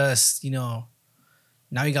and just now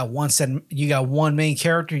you got one main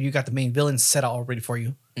character, you got the main villain set out already for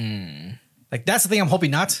you. Like that's the thing I'm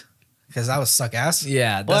hoping not, because that would suck ass.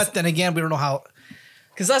 Yeah, but then again, we don't know how.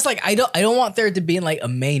 Because that's like I don't want there to be like a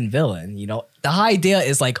main villain. You know, the idea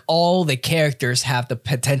is like all the characters have the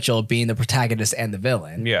potential of being the protagonist and the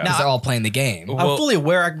villain. Yeah. because they're all playing the game. Well- I'm fully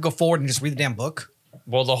aware I can go forward and just read the damn book,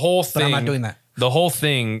 Well, the whole thing. but I'm not doing that. The whole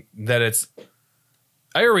thing that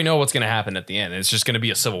I already know what's gonna happen at the end. It's just gonna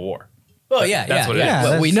be a civil war. Well, yeah, That's yeah, what it yeah. is.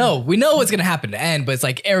 But we know what's gonna happen to end, but it's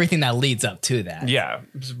like everything that leads up to that. Yeah,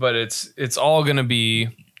 but it's all gonna be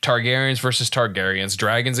Targaryens versus Targaryens,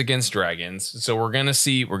 dragons against dragons. So we're gonna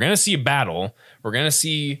see a battle. We're gonna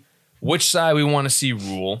see which side we want to see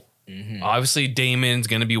rule. Obviously, Daemon's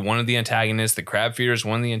gonna be one of the antagonists. The Crab Feeder is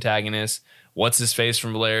one of the antagonists. What's his face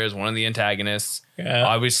from Valyria is one of the antagonists. Yeah.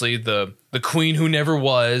 Obviously, the queen who never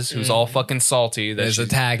was, who's all fucking salty, that There's she's-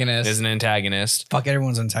 antagonist. is an antagonist. Fuck,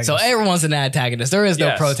 everyone's antagonist. So everyone's an antagonist. There is no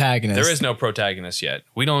Yes. protagonist. There is no protagonist yet.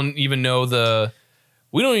 We don't even know the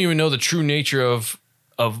true nature of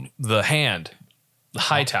the hand, the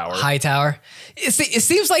Hightower. Hightower. It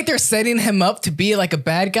seems like they're setting him up to be like a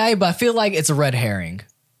bad guy, but I feel like it's a red herring.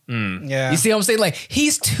 yeah. You see what I'm saying? Like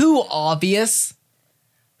he's too obvious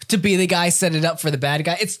to be the guy set it up for the bad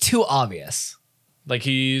guy. It's too obvious. Like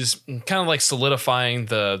he's kind of like solidifying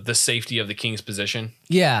the safety of the king's position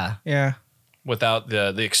Yeah. Yeah. without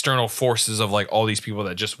the external forces of like all these people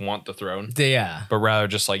that just want the throne, Yeah. but rather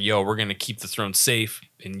just like, yo, we're gonna keep the throne safe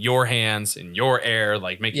in your hands, in your heir,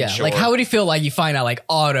 like making Yeah. sure. Like how would you feel like you find out like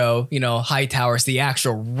Otto, Hightower's the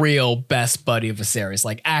actual real best buddy of Viserys,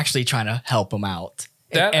 like actually trying to help him out.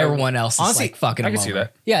 That- And everyone else honestly, is like fucking I him can see over.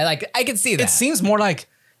 that. Yeah, like I can see that. It seems more like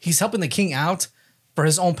he's helping the king out for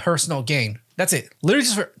his own personal gain. That's it. Literally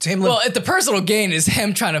just to him. Well, if the personal gain is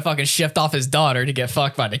him trying to fucking shift off his daughter to get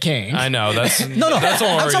fucked by the king. I know that's no. That's I'm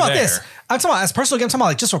already talking about there. this. I'm talking about as personal gain. I'm talking about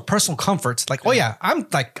like just for personal comfort. Like, oh yeah,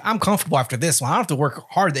 I'm comfortable after this one. I don't have to work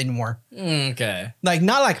hard anymore. Okay. Like,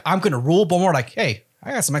 not like I'm gonna rule, but more like, hey,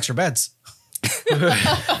 I got some extra beds.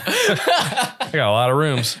 I got a lot of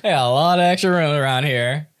rooms. Yeah, a lot of extra room around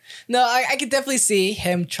here. No, I could definitely see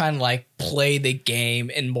him trying to like play the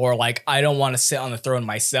game and more like I don't want to sit on the throne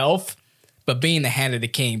myself, but being the hand of the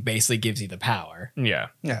king basically gives you the power. Yeah,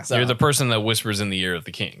 Yeah. So- you're the person that whispers in the ear of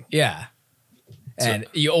the king. Yeah. And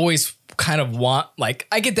you always kind of want like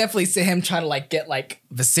I could definitely see him trying to like get like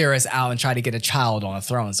Viserys out and try to get a child on a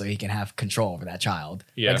throne so he can have control over that child.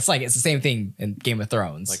 Yeah. Like it's the same thing in Game of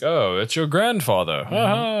Thrones. Like, oh, it's your grandfather.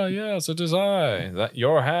 Haha, yes, it is I. That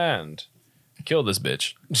your hand. Kill this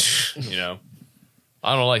bitch.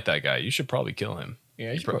 I don't like that guy. You should probably kill him.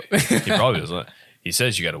 yeah, He probably doesn't. He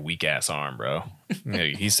says you got a weak ass arm, bro.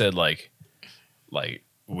 He said like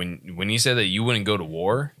when he said that you wouldn't go to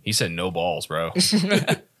war, he said no balls, bro. See,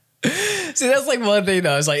 that's like one thing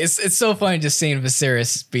though. It's like it's so funny just seeing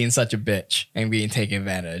Viserys being such a bitch and being taken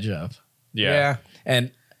advantage of. Yeah.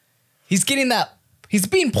 And he's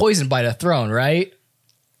being poisoned by the throne, right?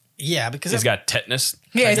 Yeah, because He's got tetanus.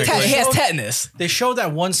 Yeah, he Technically. has tetanus. they showed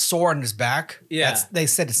that one sore on his back. Yeah. They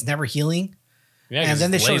said it's never healing. Yeah, And and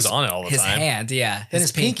then then they he lays showed on it all the His time. hand, yeah. Then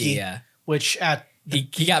his pinky, yeah. which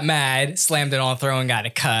He got mad, slammed it on the throne, got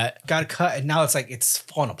a cut. got cut, and now it's like it's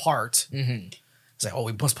falling apart. Mm-hmm. It's like, oh,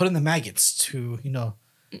 we must put in the maggots to, it'll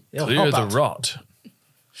Clear help the out. rot.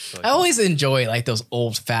 I always enjoy like those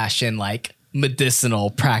old fashioned like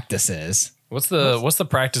medicinal practices. What's the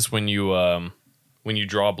practice when you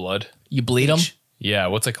draw blood? You bleed them. Yeah,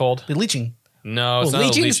 what's it called? The leeching. No, Well, it's not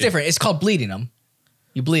leeching leeching. is different. It's called bleeding them.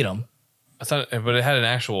 You bleed them. I thought, but it had an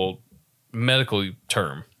actual medical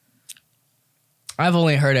term. I've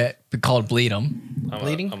only heard it be called bleed them.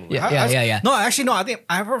 Bleeding? Yeah. No, actually, no. I think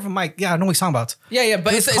I've heard from Mike. Yeah, I know what he's talking about. Yeah,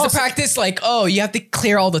 but it's a called- practice like, oh, you have to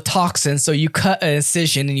clear all the toxins, so you cut an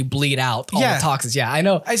incision and you bleed out all Yeah. the toxins. Yeah, I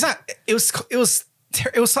know. It's not. It was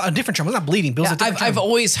It was a different term. It was not bleeding, but it was Yeah, a different I've term.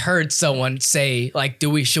 always heard someone say like,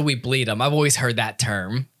 should we bleed them? I've always heard that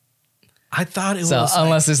term. I thought it So was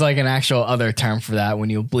unless there's like an actual other term for that when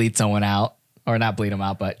you bleed someone out, or not bleed them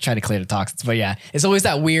out, but try to clear the toxins. But yeah, it's always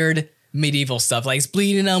that weird medieval stuff, like it's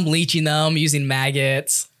bleeding them, leeching them, using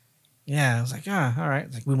maggots. yeah. I was like, all right.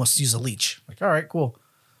 Like we must use a leech. Like, all right, cool.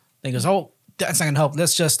 Then he goes, oh, that's not gonna help.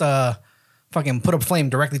 Let's just fucking put a flame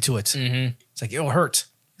directly to it. Mm-hmm. It's like it'll hurt.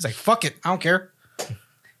 He's like, fuck it, I don't care.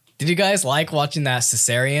 Did you guys like watching that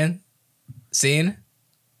cesarean scene?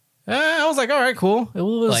 I was like, all right, cool. It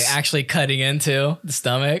was Like actually cutting into the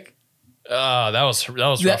stomach? That was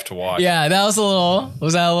rough to watch. Yeah, was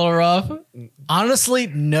that a little rough? honestly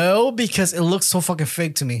no, because it looks so fucking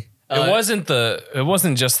fake to me. It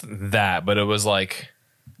wasn't just that, but it was like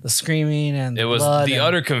The screaming and it was blood the and-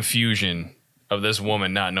 utter confusion of this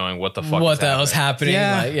woman not knowing what the fuck What is the hell's happening?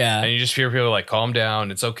 Yeah. Like, yeah. And you just hear people like, calm down,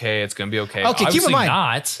 it's okay, it's gonna be okay. Okay, keep in Obviously mind-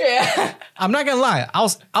 not. Yeah. I'm not gonna lie. I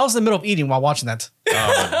was in the middle of eating while watching that.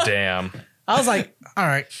 Oh damn. I was like, all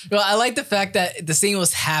right. Well, I like the fact that the scene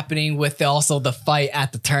was happening with also the fight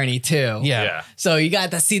at the tourney too. Yeah. So you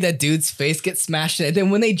got to see that dude's face get smashed, and then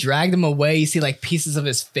when they dragged him away, you see like pieces of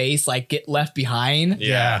his face like get left behind.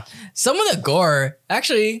 Yeah. Some of the gore,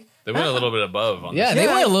 actually, They went a little bit above on yeah, this. they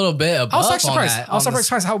Yeah. went a little bit above. I was like on surprised. that, I was on this-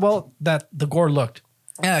 surprised how well that the gore looked.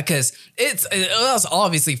 Yeah, because it was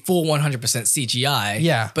obviously full 100% CGI.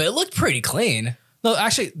 Yeah. but it looked pretty clean. No,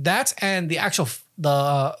 actually, that and the actual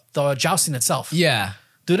the jousting itself. Yeah,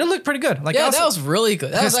 Dude, it looked pretty good. Like yeah, that was really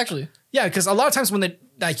good. That was because- actually. yeah, because a lot of times when they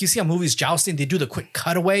like you see on movies jousting, they do the quick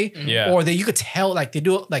cutaway. Yeah. Or you could tell like they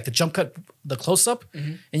do like the jump cut, the close up,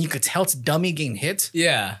 and you could tell it's dummy getting hit.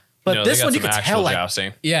 Yeah, But No, this they got one you some could actual tell like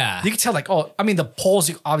jousting. yeah, you could tell like the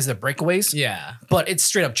poles obviously the breakaways. yeah. But it's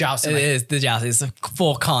straight up jousting. It Like, is the jousting. It's a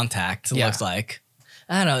full contact. It Yeah. looks like.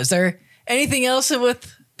 I don't know. Is there anything else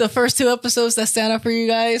with the first two episodes that stand out for you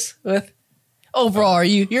guys? With overall,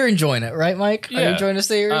 you're enjoying it, right, Mike? Are you enjoying the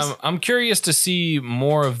series? I'm curious to see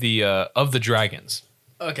more of the dragons.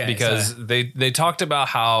 Okay, Because so- they talked about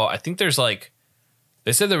how I think there's like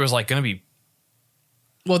they said there was like gonna be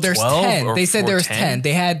well, there's 12 10. or They said there was 10?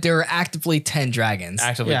 10. There were actively 10 dragons.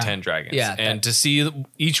 actively Yeah. 10 dragons. Yeah, And to see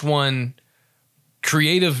each one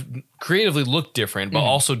creatively look different, but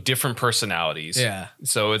also different personalities. Yeah.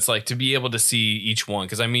 So it's like to be able to see each one.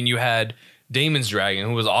 Because I mean, you had Damon's dragon,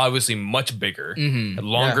 who was obviously much bigger, had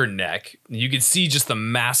longer neck. You could see just the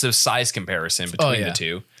massive size comparison between yeah. the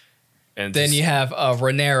two. And Then just- you have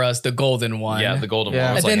Rhaenyra's, the golden one. yeah, the golden Yeah.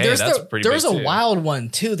 one. I was And then like, hey, there's that's the, pretty there's big a too. wild one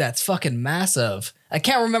too that's fucking massive. I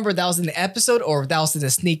can't remember if that was in the episode or if that was in the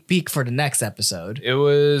sneak peek for the next episode. It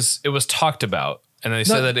was talked about, and they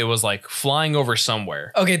said that it was like flying over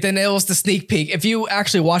somewhere. Okay, then it was the sneak peek. If you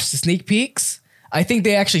actually watch the sneak peeks, I think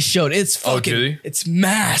they actually showed it's Oh, fucking did they? it's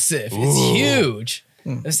massive. Ooh. It's huge.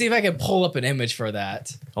 Let's see if I can pull up an image for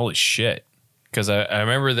that. Holy shit! Because I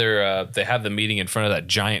remember they have the meeting in front of that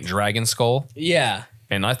giant dragon skull, Yeah.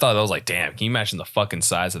 and I thought I was like, damn, can you imagine the fucking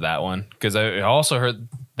size of that one? Because I also heard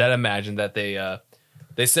that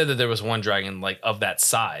they said that there was one dragon like of that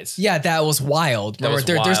size. Yeah, that was wild. That was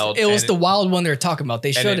Remember, wild, it was and the wild one they were talking about. They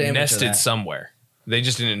And showed an it image of nested that. somewhere. They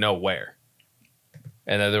just didn't know where.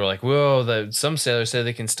 And then they were like, "Whoa!" Some sailors said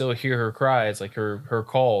they can still hear her cries, like her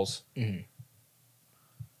calls. Can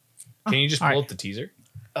you just pull alright. up the teaser?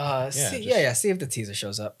 See if the teaser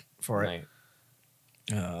shows up for it. Like,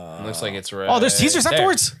 it looks like it's right. oh, there's teasers there.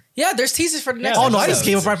 afterwards. Yeah, there's teasers for the next. Oh no, I episode. just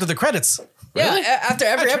gave up right after the credits. Yeah, after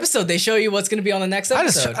every episode, they show you what's going to be on the next I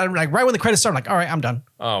just episode. like right when the credits start, I'm like, all right, I'm done.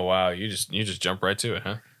 Oh wow, you just jump right to it,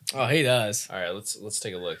 huh? Oh, he does. All right, let's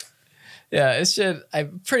take a look. Yeah, it should.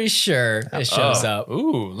 I'm pretty sure it shows up.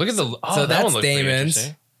 Ooh, look at the. Oh, So that that's one looks pretty Damon's.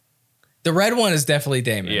 interesting. The red one is definitely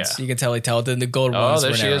Damon's. Yeah. You can totally tell. Then the gold one Oh, is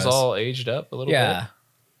there she is, Rhaenyra's. all aged up a little Yeah.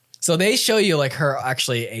 So they show you like her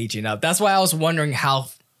actually aging up. That's why I was wondering how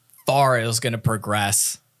far it was going to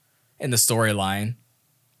progress in the storyline.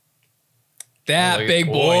 That Like- big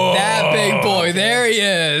boy. Whoa. That big boy. There he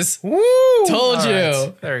is. Woo! Told All you.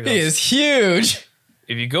 right, there he goes. He is huge.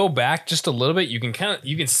 If you go back just a little bit, you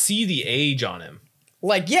can see the age on him.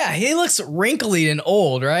 Like, yeah, he looks wrinkly and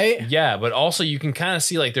old, right? Yeah, but also you can kind of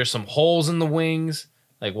see like there's some holes in the wings.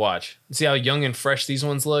 Like, watch, see how young and fresh these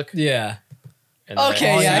ones look. Yeah. And then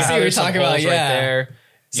Okay, yeah, I see how what you're there's some talking about, holes yeah. there.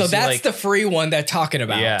 You So see, that's like, the free one they're talking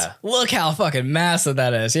about. Yeah. Look how fucking massive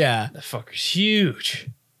that is. Yeah. that fucker's huge.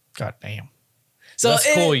 God damn. So That's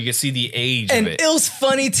it- cool. You can see the age And of it it. was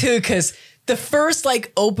funny too, because the first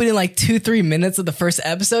like opening like 2-3 minutes of the first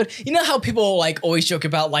episode, you know how people like always joke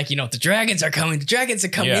about like, the dragons are coming, the dragons are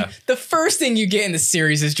coming. Yeah. The first thing you get in the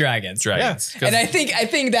series is dragons. Dragons. 'Cause And I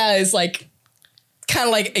think that is like kind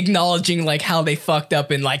of like acknowledging like how they fucked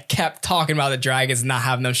up and like kept talking about the dragons and not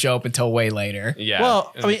having them show up until way later. Yeah.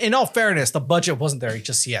 Well, I mean, in all fairness, the budget wasn't there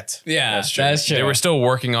just yet. Yeah, That's true. That's true. They were still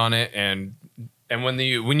working on it, and when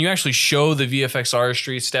you actually show the VFX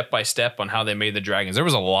artistry step by step on how they made the dragons, there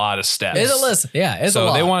was a lot of steps. It's a list. Yeah, it's a So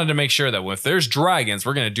lot. they wanted to make sure that if there's dragons,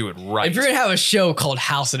 we're gonna do it right. If you're gonna have a show called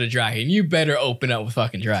House of the Dragon, you better open up with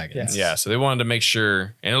fucking dragons. yeah, so they wanted to make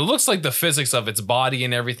sure, and it looks like the physics of its body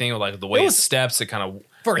and everything, like the way it, was- steps, it kind of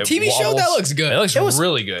For a TV show, that looks good. It looks It was-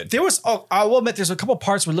 really good. There was, I will admit, there's a couple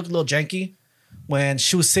parts where it looked a little janky when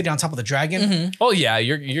she was sitting on top of the dragon. Oh yeah,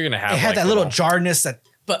 you're gonna have. It had like that little jarness that,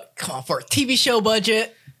 But come on, for a TV show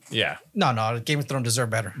budget, Yeah, no, Game of Thrones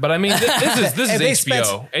deserved better. but I mean, this is If they HBO.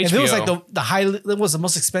 spent- If it was like the high, it was the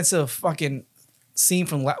most expensive fucking scene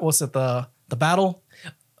from, what's it, the battle?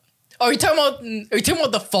 are you talking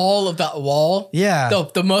about the fall of that wall? Yeah.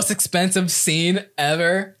 the most expensive scene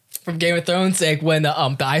ever from Game of Thrones, like when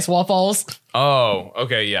the ice wall falls. Oh,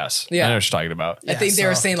 okay, yes. Yeah. I know what you're talking about. I think they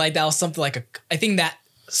were so- saying like that was something like I think that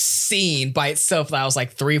scene by itself that was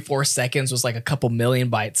like 3-4 seconds was like a couple million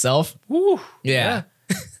by itself. Woo. Yeah.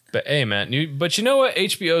 But hey, man, but you know what?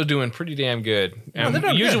 HBO is doing pretty damn good. And they're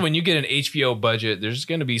doing usually, good. when you get an HBO budget, there's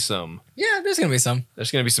going to be some There's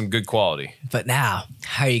gonna be some. good quality. But now,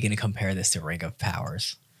 how are you gonna compare this to Ring of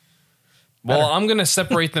Powers? Well, I'm going to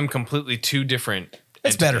separate them completely two different.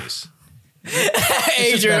 It's better. entities.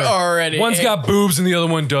 Adrian better. already. One's got boobs and the other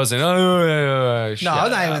one doesn't. No,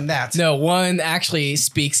 not even that. no. One actually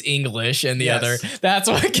speaks English, and the Yes. other. That's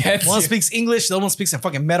what gets One you. speaks English, the other one speaks in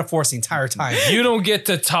fucking metaphors the entire time. You don't get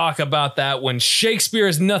to talk about that when Shakespeare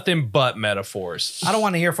is nothing but metaphors. I don't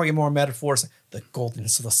want to hear fucking more metaphors. The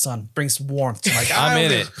goldenness of the sun brings warmth to my I'm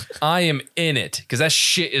in it. I am in it because that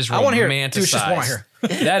shit is I wanna hear it. romanticized. Dude, it's just one here.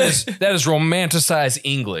 that is romanticized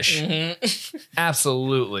English.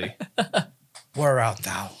 Absolutely, Where art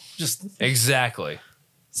thou? Just, exactly,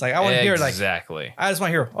 it's like, I want to hear, like, exactly. I just want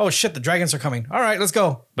to hear, oh shit, the dragons are coming. All right, let's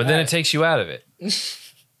go. But then it takes you out of it.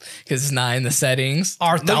 Because it's not in the settings.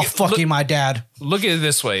 Art thou Look at- fucking my dad? Look at it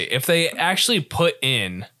this way: if they actually put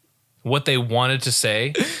in what they wanted to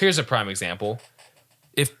say, here's a prime example.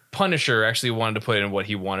 If Punisher actually wanted to put in what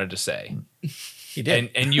he wanted to say, He did.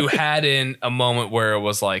 and you had in a moment where it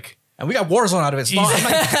was like, And we got Warzone out of it. So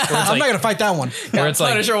I'm not going to fight that one. where it's like,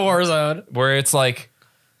 Punisher Warzone. where it's like,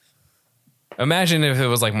 imagine if it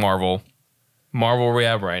was like Marvel where we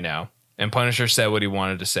have right now, and Punisher said what he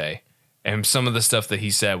wanted to say, and some of the stuff that he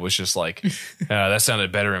said was just like, that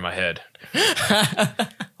sounded better in my head,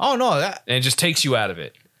 Oh, no. That, and it just takes you out of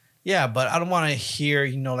it. yeah, but I don't want to hear,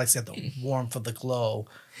 like I said, the warmth of the glow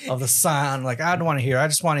of the sun. Like, I don't want to hear. I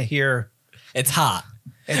just want to hear It's hot.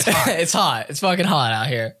 it's hot. It's hot. It's fucking hot out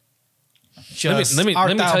here. Just, Let me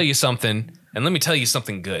art thou- tell you something, and let me tell you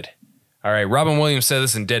something good. All right, Robin Williams said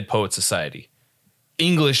this in Dead Poet Society.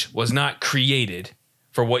 English was not created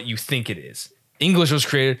for what you think it is. English was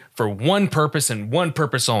created for one purpose and one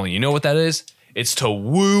purpose only. You know what that is? It's to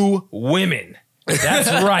woo women. That's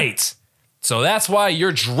right. So that's why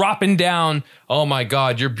you're dropping down. Oh my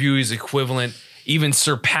God, your beauty is equivalent, even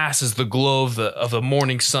surpasses the glow of the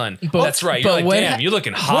morning sun. That's right. You're but like, when damn, ha- you're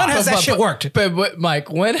looking hot. When has that shit worked? But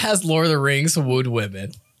Mike, when has Lord of the Rings wooed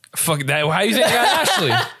women? Fuck that. How do you think I got Ashley?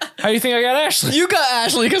 How do you think I got Ashley? You got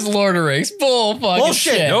Ashley because Lord of the Rings. Bull fucking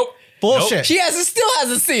Bullshit. shit. Nope. Bullshit. She still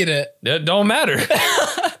hasn't seen it. It don't matter.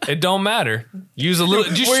 It don't matter. Use a little.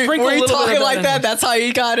 Just sprinkle were a you little talking bit of like that? That's how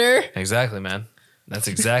you got her. Exactly, man. That's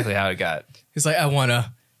exactly how it got. He's like, I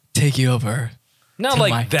wanna take you over. Not To like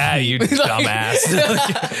my that, you Like- dumbass.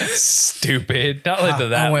 Stupid. Not like to I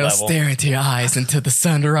that wanna level. stare into your eyes until the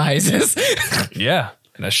sun rises. Yeah,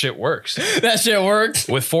 that shit works That shit worked.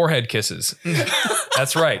 with forehead kisses.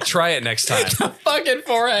 That's right. Try it next time. Fucking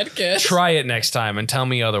forehead kiss. Try it next time and tell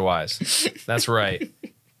me otherwise. That's right.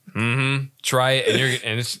 Try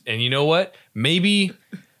it, and you know what? Maybe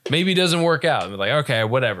it doesn't work out. And be like, okay,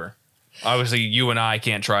 whatever. Obviously, you and I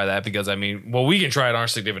can't try that because we can try it on our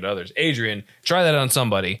significant others. Adrian, try that on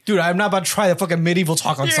somebody. Dude, I'm not about to try the fucking medieval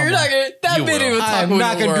talk on You're someone. not gonna. That You video will. talk I'm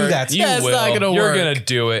not wouldn't gonna do work. that. You That's will. not gonna You're work. gonna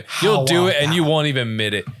do it. You'll do it, and you won't even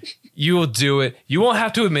admit it. You will do it. You won't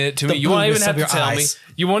have to admit it to me. The You won't even blueness have of to your tell me. eyes.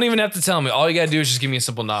 You won't even have to tell me. All you gotta do is just give me a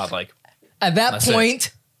simple nod, like, At that That's it.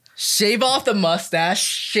 point, shave off the mustache,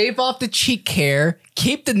 shave off the cheek hair,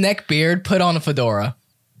 keep the neck beard, put on a fedora.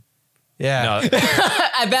 Yeah. no,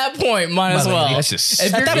 At that point, might as My well. lady. that's just.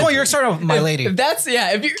 If At you're that gonna- point, you're starting off with my lady. If that's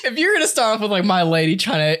if you're gonna start off with like my lady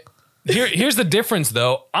trying to, Here's the difference,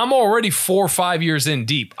 though. I'm already 4 or 5 years in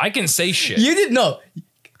deep. I can say shit. you didn't know.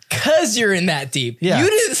 because you're in that deep. Yeah. You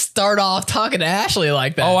didn't start off talking to Ashley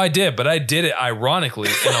like that. Oh, I did, but I did it ironically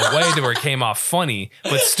in a way that where it came off funny,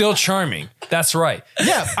 but still charming. That's right.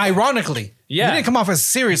 Yeah, ironically. Yeah. You didn't come off as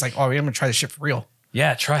serious, like, oh, I'm gonna try this shit for real.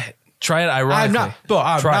 Yeah, try it. Try it ironically.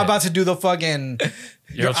 I'm Try not it. about to do the fucking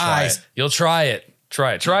You'll try it. You'll try it.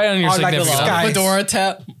 Try it. Try it on your Oh, like the significant sky. other. Fedora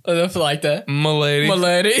tap, like that. Milady.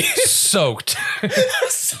 Milady. Soaked.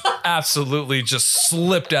 Absolutely just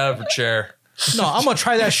slipped out of her chair. No, I'm gonna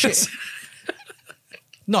try that shit.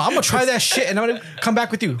 No, I'm gonna try that shit and I'm gonna come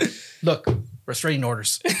back with you. Look, restraining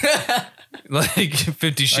orders. Like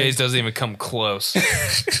 50 Shades doesn't even come close.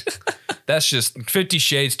 That's just 50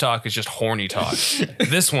 Shades talk is just horny talk.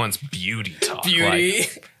 This one's beauty talk. Beauty.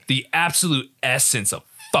 Like, the absolute essence of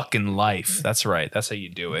fucking life. That's right. That's how you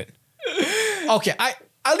do it. Okay,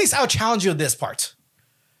 at least I'll challenge you with this part.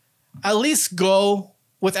 At least go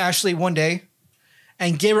with Ashley one day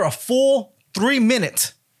and give her a full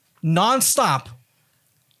 3-minute, nonstop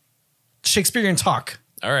Shakespearean talk.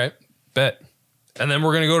 All right. Bet. And then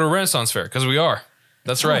we're going to go to Renaissance Fair because we are.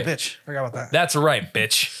 That's right. Oh, bitch. Forgot about that. That's right,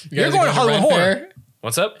 bitch. You guys You're are going to Hollywood Ren Horror. Fair?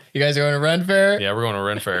 What's up? You guys are going to Ren Fair? Yeah, we're going to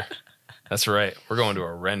Ren Fair. That's right. We're going to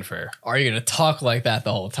a Ren Fair. Are you going to talk like that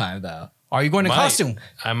the whole time, though? Are you going in Might. costume?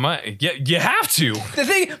 I might. Yeah, you have to. The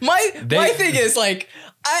thing, my thing is like,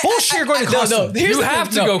 Bullshit, you're going to costume. here's You the have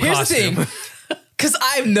thing. to go Here's costume. the thing, because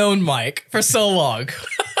I've known Mike for so long.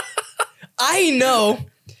 I know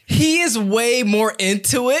he is way more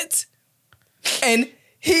into it, and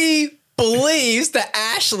he believes that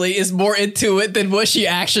Ashley is more into it than what she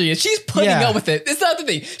actually is. She's putting Yeah. up with it. It's not the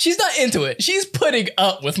thing. She's not into it. She's putting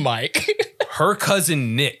up with Mike. Her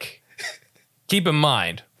cousin Nick, keep in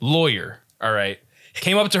mind, lawyer, all right,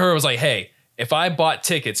 came up to her and was like, hey, if I bought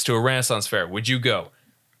tickets to a Renaissance Fair, would you go?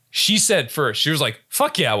 She said first, she was like,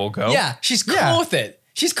 fuck yeah, we'll go. Yeah, she's cool Yeah. with it.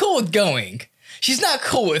 She's cool with going. She's not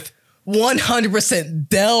cool with 100%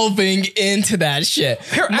 delving into that shit.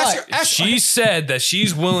 Here, Mike, She said that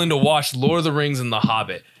she's willing to watch Lord of the Rings and The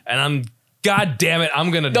Hobbit. And I'm, God damn it, I'm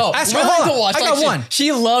going to. no, Ask willing her, hold to on. watch. I got like, one.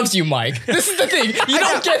 She loves you, Mike. This is the thing. You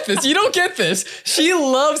don't get this. You don't get this. She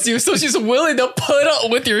loves you, so she's willing to put up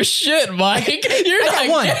with your shit, Mike. You're got not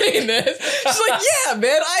one. getting this. She's like, yeah,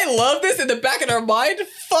 man, I love this. In the back of her mind,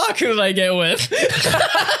 fuck, who did I get with?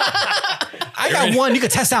 I got one you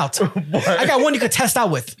could test out. I got one you could test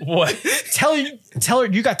out with. What? Tell her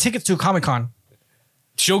you got tickets to a Comic-Con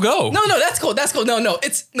She'll go. No, that's cool. That's cool. No,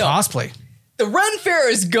 it's no. cosplay. The Ren Fair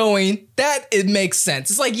is going, that it makes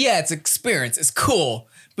sense. It's like, yeah, it's experience. It's cool.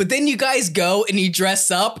 But then you guys go and you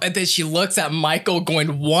dress up, and then she looks at Michael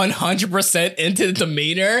going 100% into the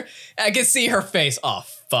demeanor. I can see her face. Oh,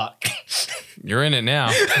 fuck. You're in it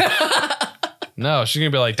now. No, she's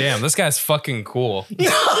going to be like, damn, this guy's fucking cool. Yeah.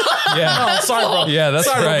 Oh, sorry, bro. Yeah, that's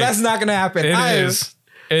Sorry, right. bro. That's not gonna happen. It is.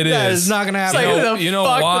 It That is. is not gonna It's happen. like, know- who the you know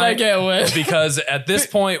fuck why? did I get with? Because at this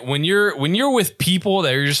point, when you're with people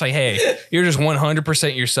that you're just like, hey, you're just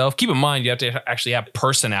 100% yourself. Keep in mind, you have to actually have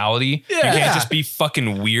personality. You Yeah. can't just be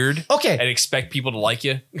fucking weird. Okay. And expect people to like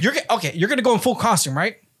you. You're You're gonna go in full costume,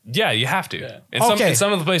 right? Yeah, you have to. Yeah. In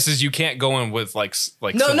some of the places, you can't go in with like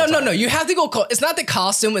No. civil tie. You have to go. It's not the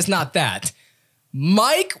costume. It's not that.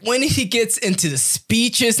 Mike, when he gets into the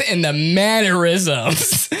speeches and the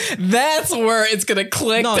mannerisms, that's where it's gonna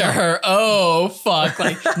click No, to no. her. Oh fuck!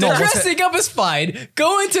 Like the what's dressing up is fine,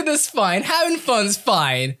 going to this fine, having fun's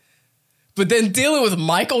fine, but then dealing with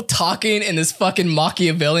Michael talking in this fucking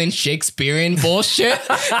Machiavellian Shakespearean bullshit.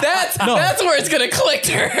 that's where it's gonna click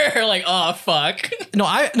to her. Like, oh fuck. No,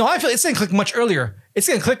 I feel it's gonna click much earlier. It's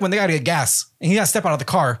gonna click when they gotta get gas and he gotta step out of the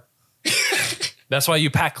car. That's why you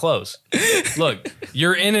pack clothes. Look,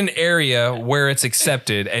 you're in an area where it's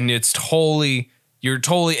accepted and you're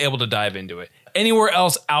totally able to dive into it. Anywhere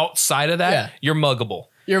else outside of that, Yeah. you're muggable.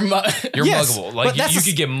 You're You're Yes, muggable. but Like that's you a-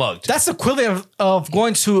 could get mugged. That's the equivalent of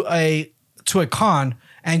going to a con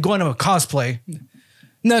and going to a cosplay,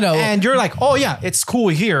 no. and you're like, oh yeah, it's cool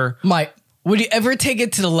here. Mike, would you ever take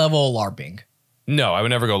it to the level of LARPing? No, I would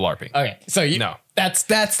never go LARPing. Okay, so No. that's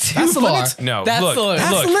too That's the far. limit? No, that's look, the limit.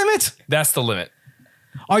 That's Look. the limit. That's the limit.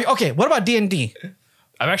 Are you, okay, what about D&D?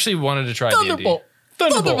 I've actually wanted to try D&D. Thunderbolt.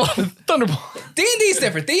 Thunderbolt. D&D's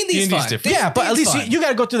different. D&D's D&D's fine. different. Yeah, but at D&D's least fine. you got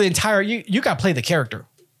to go through the entire. You got to play the character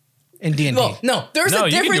in D&D. No, there's No, a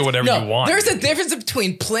you can difference. do whatever you want. There's a difference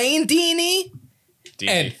between playing D&D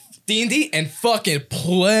and D&D and fucking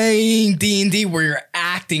playing D&D where you're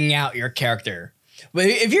acting out your character. But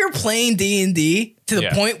if you're playing D&D to the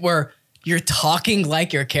Yeah. point where you're talking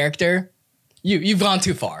like your character, you've gone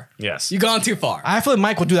too far. Yes. You've gone too far. I feel like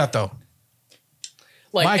Mike will do that though.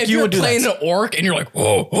 Like Mike, if you you're would do playing that. an orc and you're like,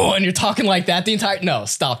 whoa, and you're talking like that the entire, no,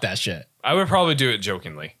 stop that shit. I would probably do it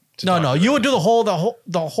jokingly. No. You would do the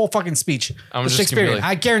whole fucking speech. I'm The just gonna be Shakespearean. like,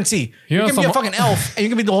 I guarantee. "Yes, You can be a I'm- fucking elf, and you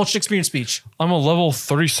can be the whole Shakespearean speech. I'm a level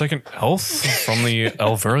 32nd elf from the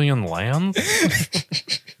Elverian land.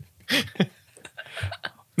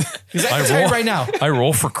 I tell you right now, I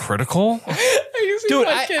roll for critical dude.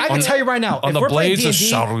 I can tell you right now. on If the we're playing blades of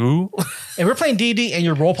D&D, Sharu. if we're playing D&D and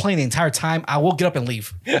you're role playing the entire time, I will get up and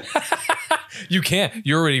leave. You can't.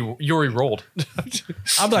 You already rolled.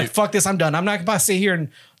 I'll be like, fuck this, I'm done. I'm not about to sit here and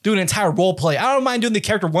do an entire role play. I don't mind doing the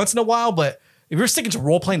character once in a while, but if you're sticking to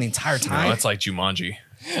role playing the entire No, time, that's like Jumanji.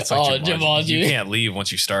 It's like Jumanji. You can't leave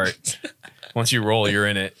once you start. Once you roll, you're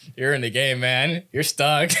in it. You're in the game, man. You're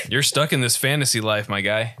stuck. You're stuck in this fantasy life, my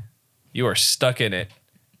guy. You are stuck in it.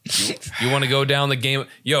 You want to go down the game?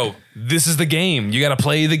 Yo, this is the game. You got to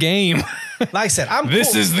play the game. like I said, I'm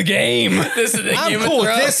This cool. is the game. This is the I'm Game cool of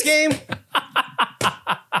with Thrones. this game.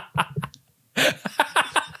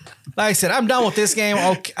 Like I said, I'm done with this game.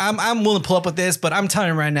 Okay, I'm willing to pull up with this, but I'm telling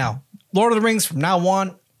you right now, Lord of the Rings from now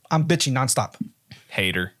on, I'm bitching nonstop.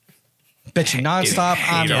 Hater. Bitching nonstop.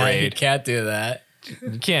 I'm Hater. Yeah, Raid. you can't do that.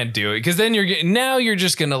 You can't do it because then you're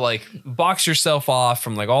just gonna like box yourself off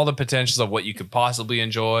from like all the potentials of what you could possibly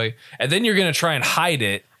enjoy, and then you're gonna try and hide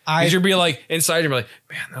it. Because you'll be like inside, you're like,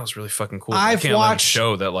 man, that was really fucking cool. I I've can't let it watched-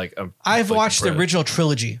 show that like I've like, watched the depressed. original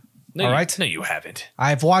trilogy. No, all you- right. no, you haven't.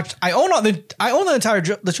 I've watched. I own the entire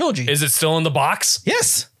the trilogy. Is it still in the box?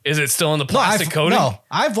 Yes. Is it still in the No, plastic coating?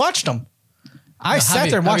 I've watched them. I sat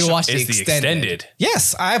there and have watched you them. watched the Is the extended? extended?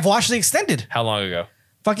 Yes, I've watched the extended. How long ago?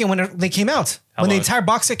 Fucking when they came out. How When the long? entire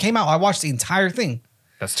box set came out, I watched the entire thing.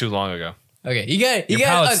 That's too long ago. Okay, Your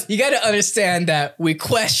palate's- you got to understand that we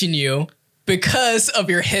question you because of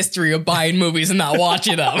your history of buying movies and not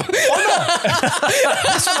watching them.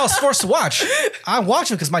 That's what I was forced to watch. I watched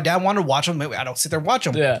them because my dad wanted to watch them. I don't sit there and watch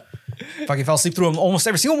them. yeah. Fucking fell asleep through them almost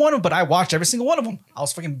every single one of them, but I watched every single one of them. I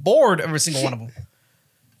was fucking bored every single one of them.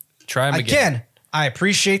 Try them again. Again, I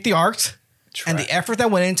appreciate the art and the effort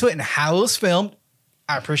that went into it and how it was filmed.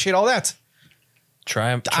 I appreciate all that. Try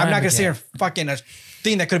them. I'm not gonna sit here and fucking a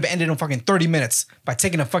thing that could have ended in fucking 30 minutes by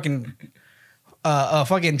taking a fucking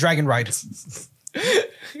dragon ride.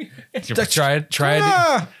 Try it. Try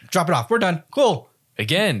it. Drop it off. We're done. Cool.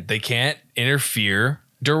 Again, they can't interfere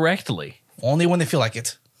directly. Only when they feel like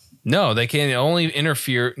it. No, they can only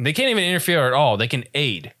interfere. They can't even interfere at all. They can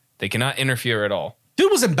aid. They cannot interfere at all.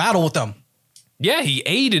 Dude was in battle with them. Yeah, he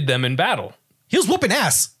aided them in battle. He was whooping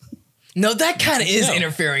ass. No, that kind of is No.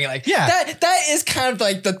 interfering. Like, Yeah. that is kind of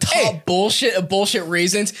like the top bullshit of bullshit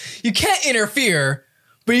reasons. You can't interfere,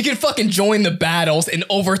 but you can fucking join the battles and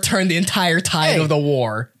overturn the entire tide Hey. of the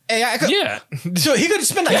war. Hey, I could, Yeah, so he could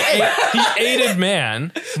spend like, hey, he aided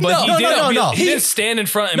man, but No, he no, didn't. no, be- no. He didn't stand in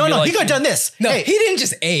front and no, be no, like, he could have done this. No, Hey, he didn't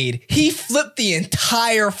just aid. He flipped the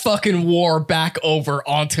entire fucking war back over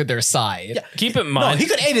onto their side. Keep in no, mind, he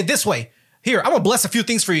could aid it this way. Here, I'm gonna bless a few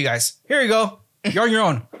things for you guys. Here you go. You're on your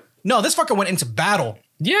own. No, this fucker went into battle.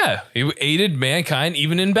 yeah, he aided mankind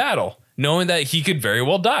even in battle, knowing that he could very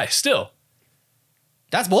well die. Still,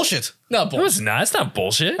 That's bullshit. No, it bullshit. was not. It's not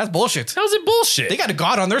bullshit. That's bullshit. How's it bullshit? They got a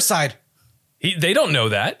god on their side. They don't know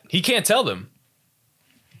that. He can't tell them.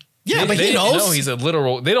 Yeah, They- but they he don't knows. know he's a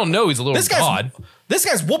literal. They don't know he's a literal This guy's god. this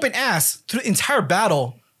guy's whooping ass through the entire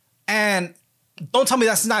battle, and don't tell me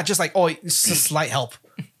that's not just like, oh, it's just slight help.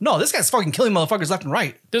 No, this guy's fucking killing motherfuckers left and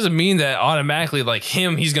right. Doesn't mean that automatically like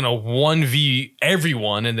him. He's gonna 1v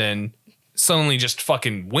everyone and then suddenly just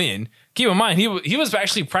fucking win. Keep in mind he was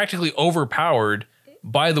actually practically overpowered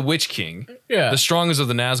by the Witch King, Yeah. the strongest of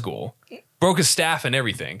the Nazgul, broke his staff and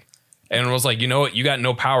everything. And was like, you know what? You got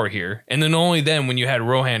no power here. And then only then, when you had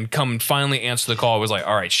Rohan come and finally answer the call, it was like,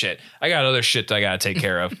 all right, shit. I got other shit that I got to take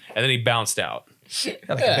care of. And then he bounced out. Like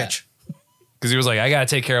a bitch. Because he was like, I got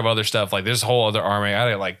to take care of other stuff. Like, there's a whole other army.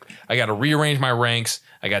 I got to rearrange my ranks.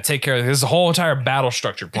 I got to take care of this whole entire battle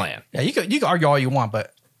structure plan. Yeah, you can argue all you want,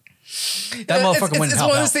 but that motherfucker went and It's helped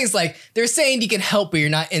one of those out. things like they're saying you can help, but you're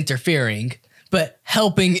not interfering. But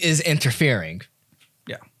helping is interfering.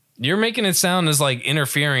 Yeah. You're making it sound as like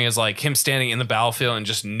interfering as like him standing in the battlefield and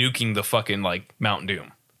just nuking the fucking like Mount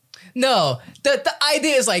Doom. No, the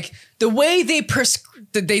idea is like the way they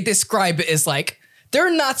describe it is like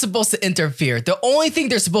they're not supposed to interfere. The only thing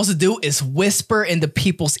they're supposed to do is whisper into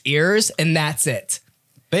people's ears, and that's it.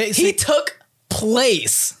 He took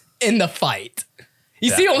place in the fight. You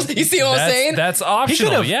see what I'm saying? That's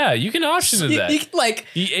optional. could've- Yeah, you can option He- that. he, like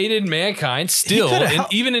He aided mankind still, could've and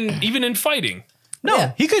helped- even in fighting. No,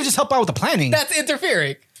 Yeah. he could just help out with the planning. that's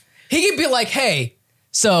interfering. He could be like, hey,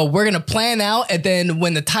 so we're gonna plan out, and then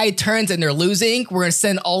when the tide turns and they're losing, we're gonna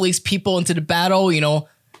send all these people into the battle, you know,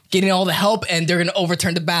 getting all the help, and they're gonna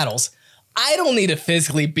overturn the battles. I don't need to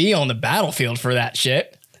physically be on the battlefield for that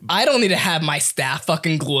shit. I don't need to have my staff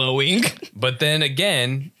fucking glowing. But then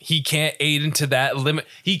again, he can't aid into that limit.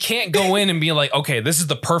 He can't go in and be like, okay, this is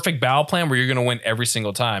the perfect battle plan where you're going to win every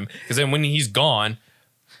single time. Because then when he's gone,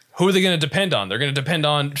 who are they going to depend on? They're going to depend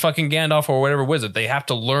on fucking Gandalf or whatever wizard. They have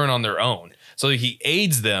to learn on their own. So he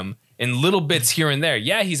aids them in little bits here and there.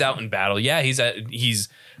 Yeah, he's out in battle. Yeah, he's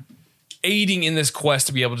aiding in this quest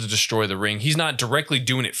to be able to destroy the ring. He's not directly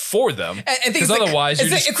doing it for them, because otherwise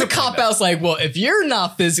it's a cop out. It's like, well, if you're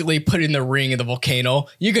not physically putting the ring in the volcano,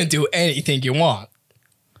 you can do anything you want.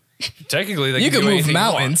 Technically, you can move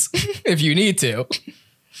mountains if you need to,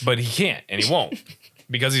 but he can't, and he won't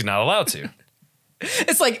because he's not allowed to.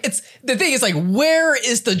 The thing is like, where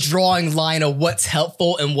is the drawing line of what's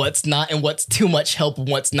helpful and what's not, and what's too much help and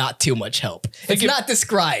what's not too much help? It's not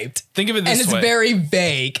described. Think of it this way. And it's very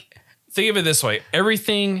vague. Think of it this way.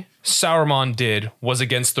 Everything Sauron did was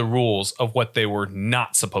against the rules of what they were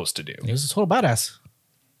not supposed to do. He was a total badass.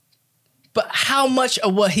 But how much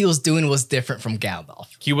of what he was doing was different from Gandalf?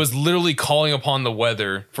 He was literally calling upon the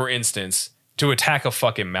weather, for instance, to attack a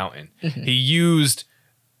fucking mountain. He used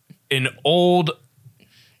an old...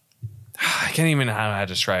 I can't even know how to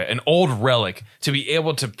describe it. An old relic to be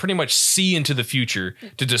able to pretty much see into the future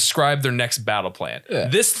to describe their next battle plan. Yeah.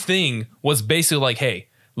 This thing was basically like, hey,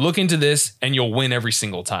 look into this and you'll win every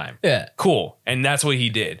single time. Yeah. Cool. And that's what he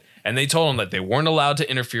did. And they told him that they weren't allowed to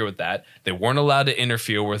interfere with that. They weren't allowed to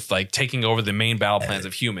interfere with like taking over the main battle plans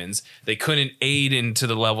of humans. They couldn't aid into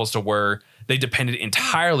the levels to where they depended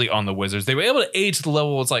entirely on the wizards. They were able to aid to the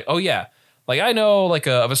level where it's like, oh yeah, like I know like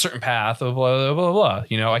of a certain path of blah, blah, blah, blah.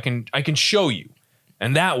 You know, I can show you.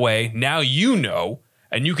 And that way, now you know,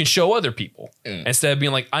 and you can show other people instead of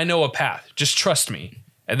being like, I know a path, just trust me.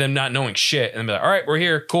 And them not knowing shit, and then be like, all right, we're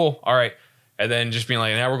here, cool, all right. And then just being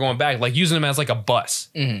like, now we're going back, like using them as like a bus,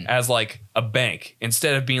 as like a bank,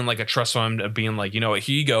 instead of being like a trust fund, of being like, you know what,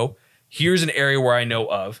 here you go. Here's an area where I know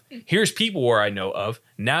of. Here's people where I know of.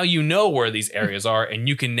 Now you know where these areas are, and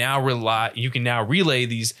you can now relay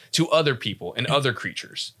these to other people and other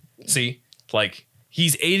creatures. See, like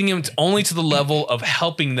he's aiding them only to the level of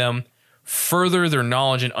helping them further their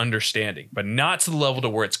knowledge and understanding, but not to the level to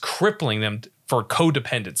where it's crippling them for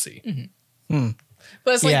codependency.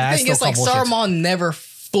 But it's like the thing is like Saruman never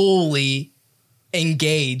fully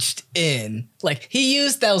engaged in, like he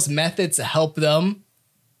used those methods to help them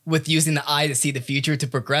with using the eye to see the future to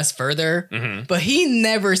progress further, but he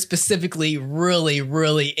never specifically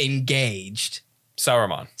really engaged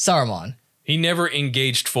Saruman. He never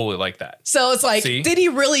engaged fully like that. So it's like, did he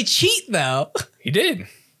really cheat though? He did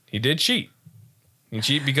cheat. He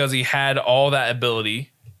cheated because he had all that ability.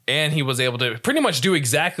 And he was able to pretty much do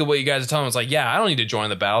exactly what you guys are telling him. It's like, yeah, I don't need to join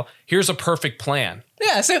the battle. Here's a perfect plan.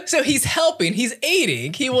 Yeah, so he's helping, he's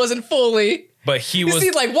aiding. He wasn't fully. But he was.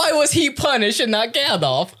 See, like, why was he punished and not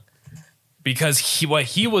Gandalf? Because what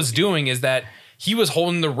he was doing is that he was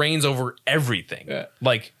holding the reins over everything. Yeah.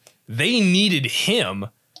 Like, they needed him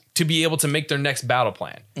to be able to make their next battle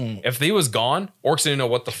plan. If they was gone, orcs didn't know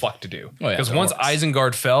what the fuck to do. Because once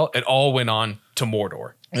Isengard fell, it all went on to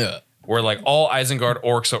Mordor. Yeah. Where like all Isengard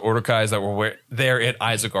orcs or Urukais that were there at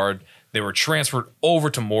Isengard, they were transferred over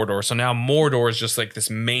to Mordor. So now Mordor is just like this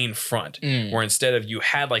main front, where instead of you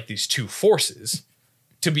had like these two forces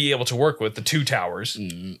to be able to work with, the two towers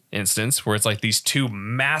instance, where it's like these two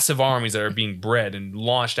massive armies that are being bred and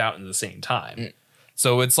launched out in the same time.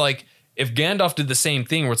 So it's like, if Gandalf did the same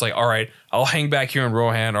thing where it's like, all right, I'll hang back here in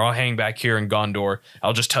Rohan or I'll hang back here in Gondor.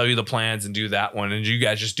 I'll just tell you the plans and do that one. And you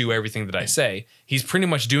guys just do everything that I say. He's pretty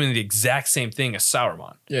much doing the exact same thing as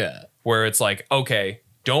Sauron. Yeah. Where it's like, okay,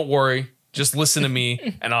 don't worry. Just listen to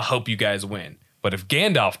me and I'll help you guys win. But if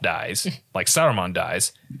Gandalf dies, like Sauron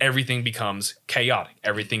dies, everything becomes chaotic.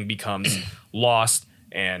 Everything becomes lost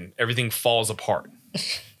and everything falls apart.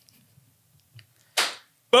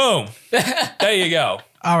 Boom. There you go.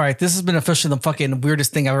 All right, this has been officially the fucking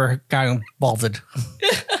weirdest thing I've ever got involved in.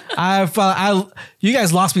 You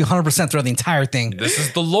guys lost me 100% throughout the entire thing. This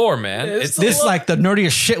is the lore, man. This is like the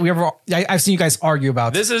nerdiest shit I've seen you guys argue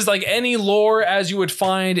about. This is like any lore as you would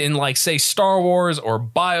find in like, say, Star Wars or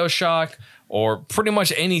BioShock or pretty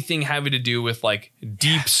much anything having to do with like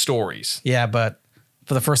deep stories. Yeah, but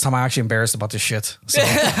for the first time, I'm actually embarrassed about this shit. So.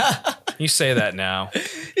 You say that now.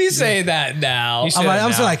 You say that now. I'm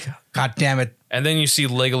so like, God damn it. And then you see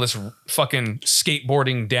Legolas fucking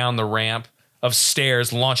skateboarding down the ramp of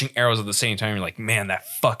stairs, launching arrows at the same time. You're like, man, that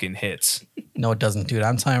fucking hits. No, it doesn't, dude.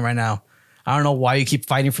 I'm telling you right now. I don't know why you keep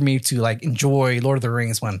fighting for me to like enjoy Lord of the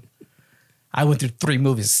Rings when I went through 3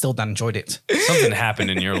 movies, still not enjoyed it. Something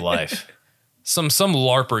happened in your life. Some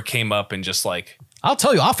LARPer came up and just like I'll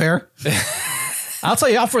tell you off air. I'll tell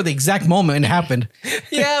you off for the exact moment it happened.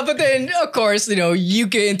 Yeah, but then of course, you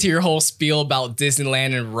get into your whole spiel about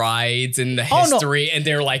Disneyland and rides and the history, and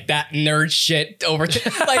they're like that nerd shit over.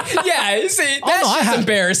 Yeah, see, that's just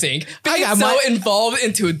embarrassing. Being so involved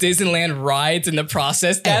into Disneyland rides in the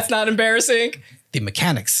process, that's not embarrassing. The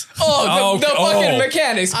mechanics. Oh, the fucking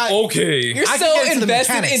mechanics. Okay. You're so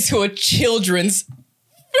invested into a children's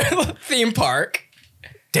theme park.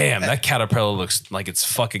 Damn, that caterpillar looks like it's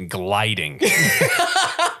fucking gliding.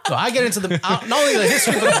 So I get into not only the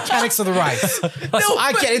history, but the mechanics of the rides.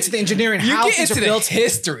 I get into the engineering. You get into the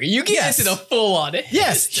history. You get into the full on it.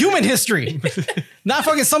 Yes, human history. Not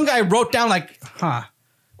fucking some guy wrote down like,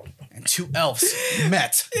 and two elves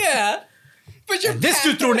met. Yeah. But this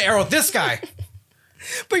dude threw an arrow at this guy.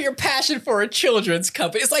 But your passion for a children's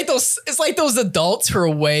company, it's like those adults who are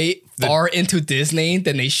way far into Disney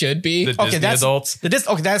than they should be. The Disney adults. The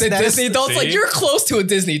Disney adults. Like, you're close to a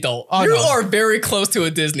Disney adult. You are very close to a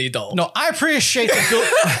Disney adult. No, I appreciate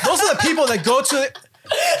those are the people that go to.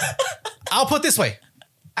 I'll put it this way.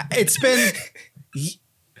 It's been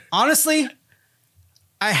honestly,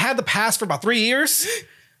 I had the pass for about 3 years.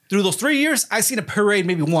 Through those 3 years, I've seen a parade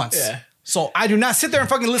maybe once. Yeah. So I do not sit there and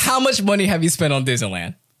fucking listen. How much money have you spent on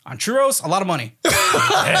Disneyland? On churros, a lot of money.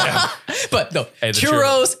 But no,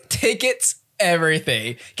 churros, tickets,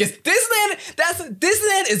 everything. Because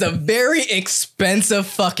Disneyland is a very expensive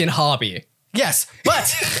fucking hobby. Yes,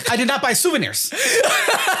 but I did not buy souvenirs.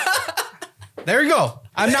 There you go.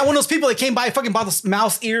 I'm not one of those people that came by, fucking bought the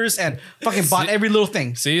mouse ears and fucking bought every little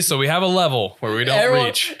thing. See, so we have a level where we don't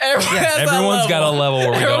reach. Everyone's got a level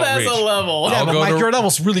where we don't reach. Everyone has a level. Yeah, but your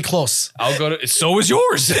level's really close. I'll go to. So is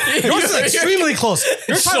yours. Yours is extremely close.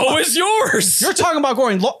 So is yours. You're talking about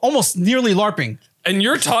going almost nearly LARPing. And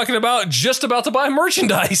you're talking about just about to buy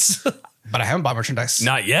merchandise. But I haven't bought merchandise.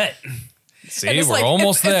 Not yet. See, we're like,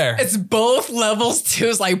 almost there. It's both levels too.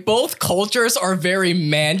 It's like both cultures are very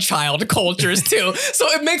man-child cultures too. So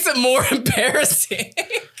it makes it more embarrassing.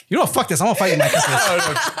 You know what? Fuck this. I'm gonna fight you, Mike.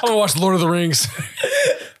 I'm gonna watch Lord of the Rings.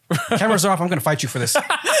 Cameras are off. I'm gonna fight you for this.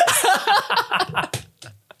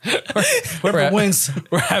 Whoever wins.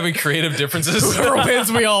 We're having creative differences. Whoever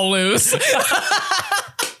wins, we all lose.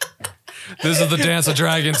 This is the Dance of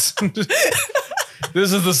Dragons.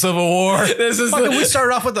 This is the Civil War. We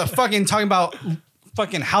started off with the fucking talking about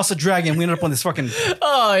fucking House of Dragon. We ended up on this fucking.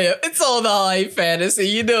 Oh yeah, it's all the high fantasy.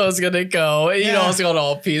 You know it's gonna go. You know it's gonna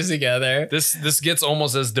all piece together. This gets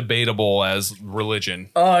almost as debatable as religion.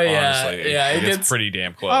 Oh yeah, honestly. yeah. It gets pretty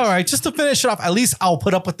damn close. All right, just to finish it off, at least I'll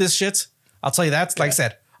put up with this shit. I'll tell you that. Like I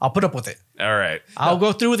said, I'll put up with it. All right. I'll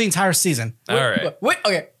go through the entire season. All right.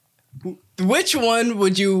 Okay. Which one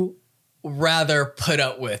would you rather put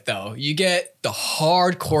up with though? You get the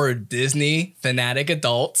hardcore Disney fanatic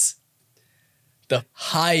adults, the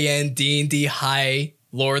high-end D&D, high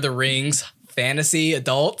Lord of the Rings fantasy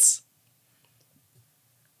adults,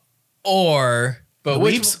 or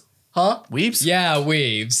Weebs? Huh? Weebs? Yeah,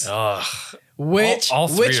 weebs. Ugh. All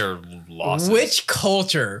three are losses. Which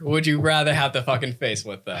culture would you rather have to fucking face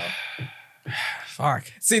with though?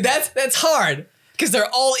 Fuck. See, that's hard. Because they're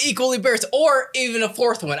all equally embarrassed. Or even a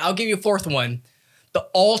fourth one. I'll give you a fourth one. The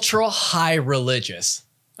ultra high religious.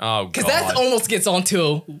 Oh, because that almost gets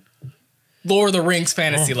onto Lord of the Rings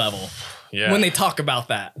fantasy level. Yeah. When they talk about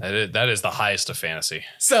that. That is the highest of fantasy.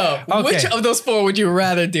 So, which of those four would you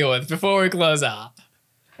rather deal with before we close out?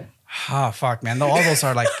 Oh, fuck, man. All those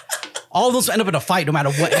are like... all those end up in a fight no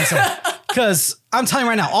matter what ends up. Because I'm telling you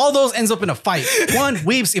right now, all those ends up in a fight. One,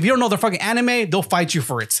 weebs, if you don't know their fucking anime, they'll fight you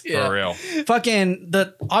for it. Yeah. For real. Fucking,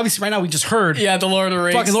 obviously right now we just heard. Yeah, the Lord of the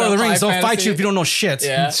Rings. Fucking Lord of the Rings, they'll fight you if you don't know shit.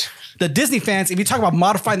 Yeah. The Disney fans, if you talk about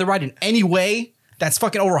modifying the ride in any way that's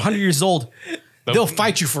fucking over 100 years old, they'll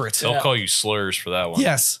fight you for it. They'll call you slurs for that one.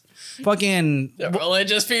 Yes. Fucking. The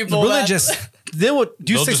religious people. They would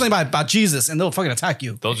say something about Jesus and they'll fucking attack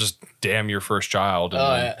you. They'll just damn your first child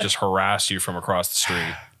and just harass you from across the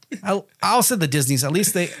street. I'll say the Disneys. At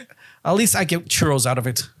least I get churros out of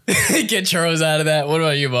it. Get churros out of that. What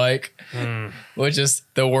about you, Mike? Which is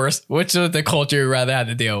the worst? Which is the culture you'd rather have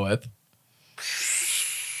to deal with?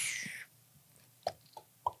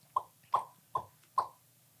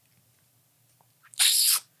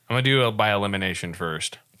 I'm gonna do it by elimination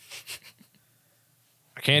first.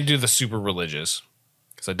 I can't do the super religious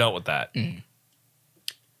because I dealt with that.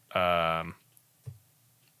 I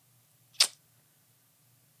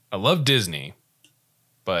love Disney,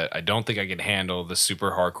 but I don't think I can handle the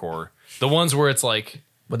super hardcore. The ones where it's like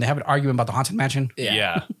when they have an argument about the Haunted Mansion.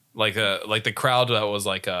 Yeah. like the crowd that was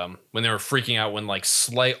like when they were freaking out when like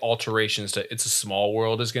slight alterations to It's a Small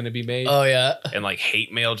World is going to be made. Oh yeah. And like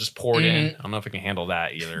hate mail just poured in. I don't know if I can handle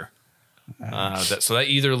that either. So that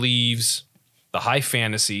either leaves the high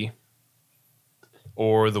fantasy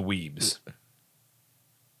or the weebs.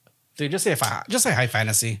 Dude, just say high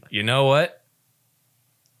fantasy. You know what?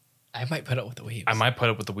 I might put up with the weebs. I might put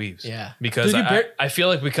up with the weebs. Yeah. Because Dude, I feel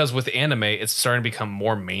like because with anime, it's starting to become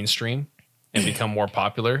more mainstream and become more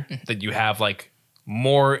popular, that you have like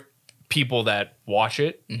more people that watch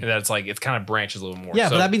it, and that's like it's kind of branches a little more. Yeah,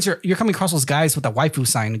 So, but that means you're coming across those guys with the waifu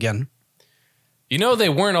sign again. you know, they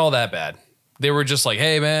weren't all that bad. They were just like,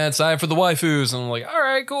 hey man, it's time for the waifus. And I'm like, all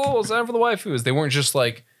right, cool, it's time for the waifus. They weren't just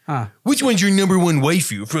like, which one's your number one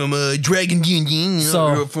waifu from Dragon Ding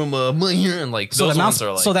So- or from My Hero? And like those ones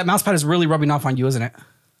are like, so that mouse pad is really rubbing off on you, isn't it?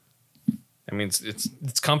 I mean,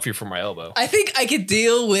 it's comfy for my elbow. I think I could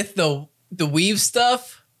deal with the weave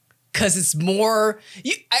stuff because it's more.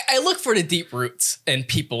 I look for the deep roots in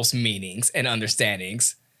people's meanings and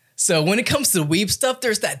understandings. So when it comes to weave stuff,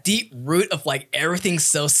 there's that deep root of like everything's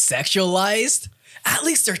so sexualized. At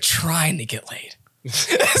least they're trying to get laid.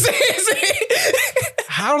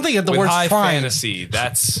 I don't think the With word high trying. fantasy,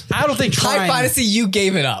 that's I don't think High trying. fantasy, you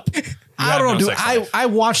gave it up. I have don't no know, dude. sex life. I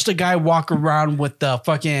watched a guy walk around with the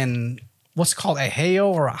fucking what's it called, a heyo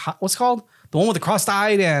or what's it called, the one with the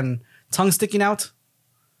crossed-eyed and tongue sticking out.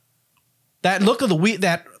 That look of the weed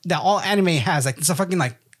that all anime has, like it's a fucking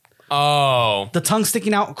like oh the tongue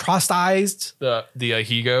sticking out, crossed eyes. the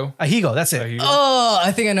Ahigo. Ahigo, that's it. Ahigo. Oh,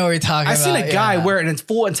 I think I know what you're talking I about. seen a guy yeah. wear an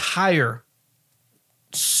full entire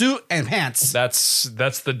suit and pants. That's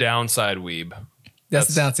the downside weeb. That's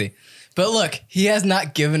the downside. But look, he has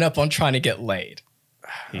not given up on trying to get laid.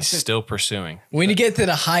 He's still pursuing. When you get to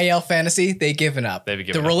the high elf fantasy, they've given up. They've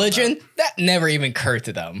given the up on religion, that never even occurred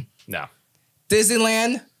to them. No.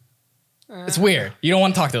 Disneyland, it's weird. You don't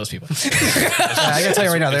want to talk to those people. I gotta tell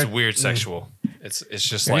you right now, It's they're weird sexual. It's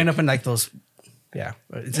just gonna like end up in like those. Yeah,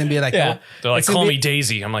 it's gonna be like Yeah. they're like, it's gonna call be- me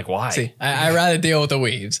Daisy. I'm like, why? See, I'd rather deal with the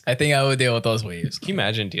weaves. I think I would deal with those weaves. Can you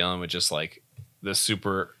imagine dealing with just like the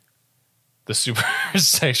super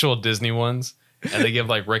sexual Disney ones, and they give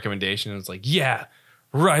like recommendations? It's like, yeah,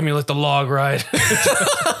 ride me like the log ride.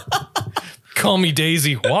 Call me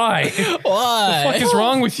Daisy. Why? What Why? is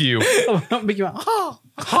wrong with you? Mickey Mouse. Oh,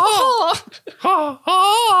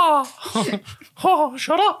 Oh,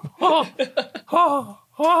 shut up. All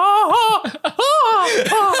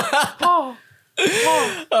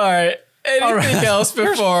right. Anything else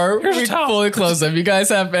before Here's a we towel. fully close up? You guys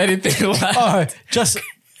have anything left? all right, just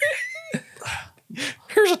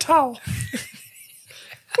Here's a towel.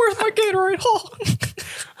 Where's my Gatorade? Oh,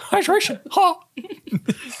 Hydration. Oh.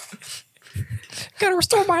 gotta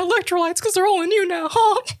restore my electrolytes because they're all in you now.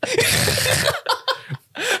 Oh.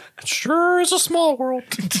 It sure is a small world.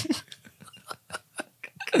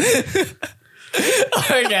 Okay.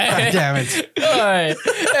 damn it. All right.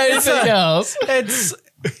 Anything else? It's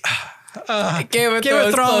Game of Game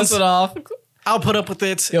of Thrones. Thrones. Close it off. I'll put up with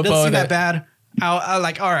it. It You'll put doesn't seem with that it. bad. I'll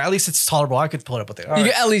like, all right, at least it's tolerable. I could put up with it. All You,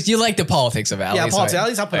 right. at least you like the politics of it. Yeah, least, politics. right? At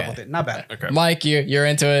least I'll put up Okay. with it. Not bad. Okay. Mike, you're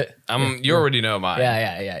into it. You already know mine.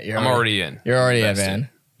 Yeah. You're I'm already in. You're already in, Invested. man.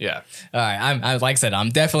 Yeah. All right. I'm like I said, I'm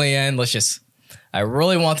definitely in. I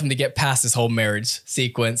really want them to get past this whole marriage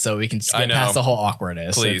sequence so we can just I get know. past the whole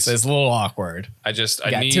awkwardness. Please. It's a little awkward. I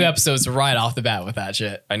I need 2 episodes right off the bat with that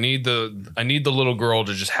shit. I need the little girl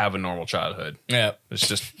to just have a normal childhood. Yeah. Let's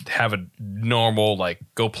just have a normal, like,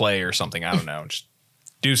 go play or something. I don't know. Just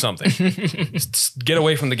do something. Just get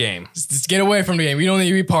away from the game. Just get away from the game. You don't need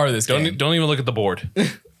to be part of this game. Don't even look at the board.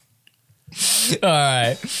 All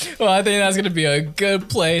right. Well, I think that's going to be a good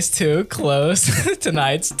place to close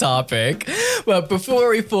tonight's topic. But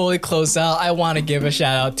before we fully close out, I want to give a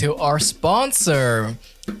shout out to our sponsor,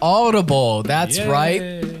 Audible. That's Yay.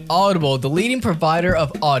 right. Audible, the leading provider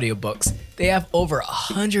of audiobooks. They have over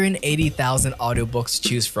 180,000 audiobooks to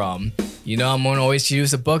choose from. You know, I'm going to always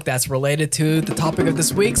choose a book that's related to the topic of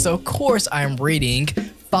this week. So, of course, I'm reading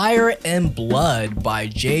Fire and Blood by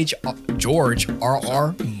George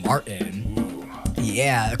R.R. Martin.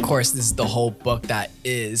 Yeah, of course, this is the whole book that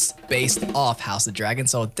is based off House of Dragon,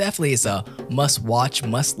 so definitely it's a must watch,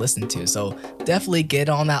 must listen to. So definitely get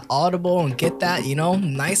on that Audible and get that,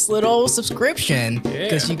 nice little subscription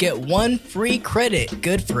because you get 1 free credit,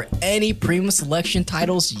 good for any premium selection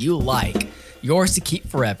titles you like. Yours to keep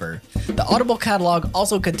forever. The Audible catalog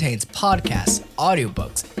also contains podcasts,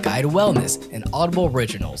 audiobooks, guided wellness, and Audible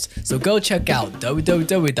originals. So go check out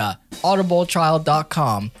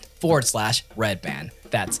www.audibletrial.com/Redband.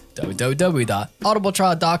 That's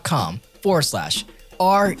www.audibletrial.com/RedBand.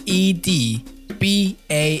 REDBAND,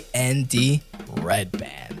 Red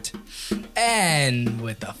Band. And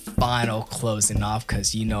with the final closing off,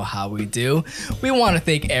 because you know how we do, we want to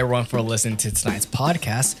thank everyone for listening to tonight's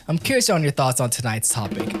podcast. I'm curious on your thoughts on tonight's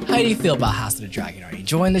topic. How do you feel about House of the Dragon? Are you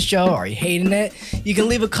enjoying the show? Are you hating it? You can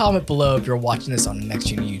leave a comment below if you're watching this on the Next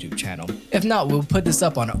Gen YouTube channel. If not, we'll put this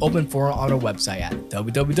up on an open forum on our website at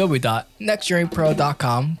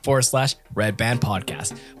www.nextjourneypro.com/Red Band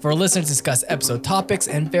Podcast for listeners to discuss episode topics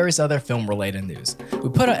and various other film related news. We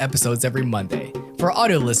put out episodes every Monday. For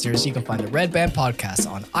audio listeners, you can find the Red Band Podcast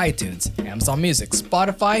on iTunes, Amazon Music,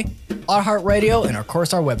 Spotify, iHeartRadio, and of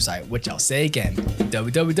course our website, which I'll say again,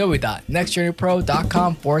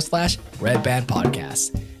 www.nextjourneypro.com/Red Band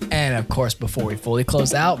Podcast. And of course, before we fully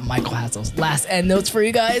close out, Michael has those last end notes for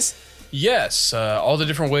you guys. Yes, all the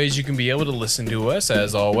different ways you can be able to listen to us.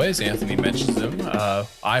 As always, Anthony mentions them.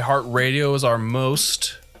 iHeartRadio is our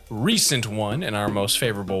most recent one and our most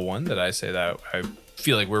favorable one that I say that I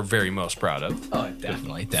feel like we're very most proud of. Oh,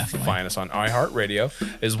 definitely. Find us on iHeartRadio,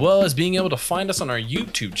 as well as being able to find us on our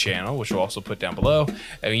YouTube channel, which we'll also put down below.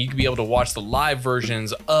 And you can be able to watch the live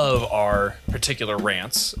versions of our particular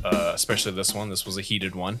rants, especially this one. This was a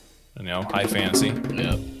heated one. You know, high fantasy.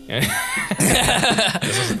 Yep.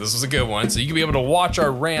 This was a good one. So you can be able to watch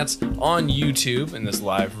our rants on YouTube in this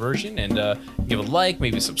live version and give a like,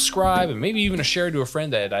 maybe subscribe, and maybe even a share to a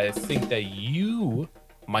friend that I think that you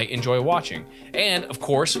might enjoy watching. And of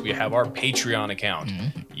course, we have our Patreon account.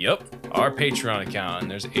 Yep, our Patreon account.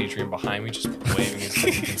 And there's Adrian behind me just waving his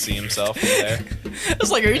like you can see himself over there. It's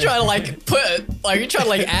like, are you trying to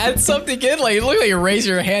add something in? Like, it looked like you raise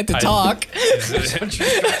your hand to talk. Just because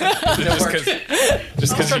I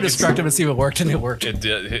was trying to distract him and see if it worked, and it worked.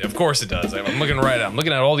 of course it does. I'm looking right at. I'm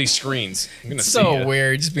looking at all these screens. I'm gonna see So it.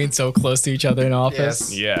 weird, just being so close to each other in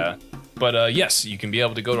office. Yes. Yeah. But yes, you can be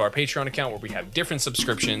able to go to our Patreon account where we have different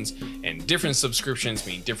subscriptions, and different subscriptions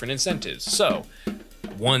mean different incentives. So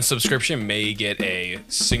one subscription may get a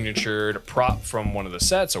signatured prop from one of the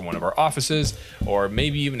sets or one of our offices, or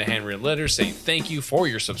maybe even a handwritten letter saying thank you for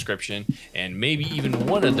your subscription, and maybe even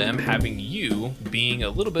one of them having you being a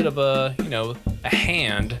little bit of a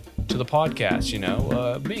hand to the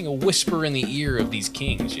podcast, being a whisper in the ear of these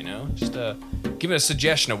kings, just giving a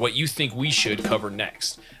suggestion of what you think we should cover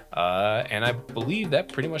next. And I believe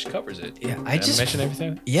that pretty much covers it. Yeah, Did I mention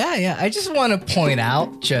everything? Yeah. I just want to point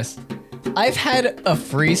out, I've had a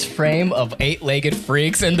freeze frame of 8-legged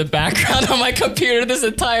freaks in the background on my computer this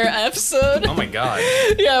entire episode. Oh my god.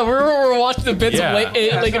 Yeah, we're watching the bits Yeah. of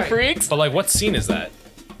 8-legged right. freaks. But like, what scene is that?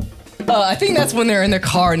 I think that's when they're in their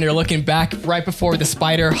car and they're looking back right before the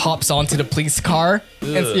spider hops onto the police car.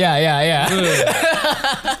 Ugh. Yeah.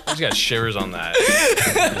 I just got shivers on that.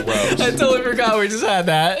 Gross. I totally forgot we just had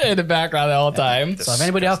that in the background the whole time. So if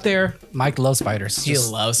anybody out there, Mike loves spiders. He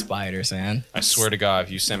loves spiders, man. I swear to God,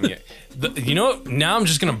 if you send me, you know what? Now I'm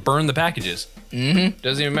just gonna burn the packages. Doesn't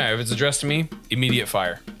even matter if it's addressed to me. Immediate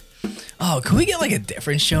fire. Oh, could we get like a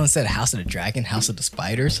different show instead of House of the Dragon, House of the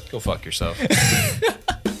Spiders? Go fuck yourself.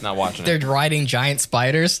 Not watching They're it. riding giant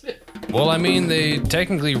spiders. Well, I mean, they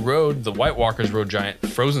technically the White Walkers rode giant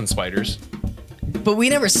frozen spiders. But we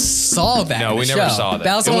never saw that. No, in we the never show. saw that.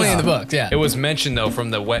 That was It only was- in the book. Yeah. It was mentioned though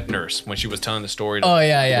from the wet nurse when she was telling the story to Oh,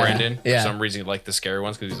 yeah. Brendan. Yeah. For some reason, he liked the scary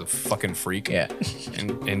ones because he's a fucking freak. Yeah.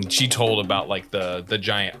 And she told about like the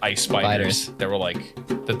giant ice spiders that were like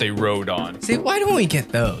that they rode on. See, why don't we get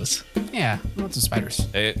those? Yeah, lots of spiders.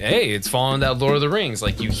 Hey, it's following that Lord of the Rings.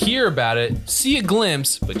 Like you hear about it, see a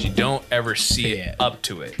glimpse, but you don't ever see it up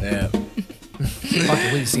to it. Yeah. Fuck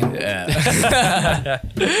it, we've seen them.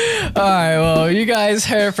 All right. Well, you guys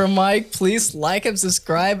heard from Mike. Please like and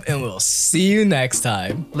subscribe, and we'll see you next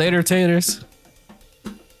time. Later, taters.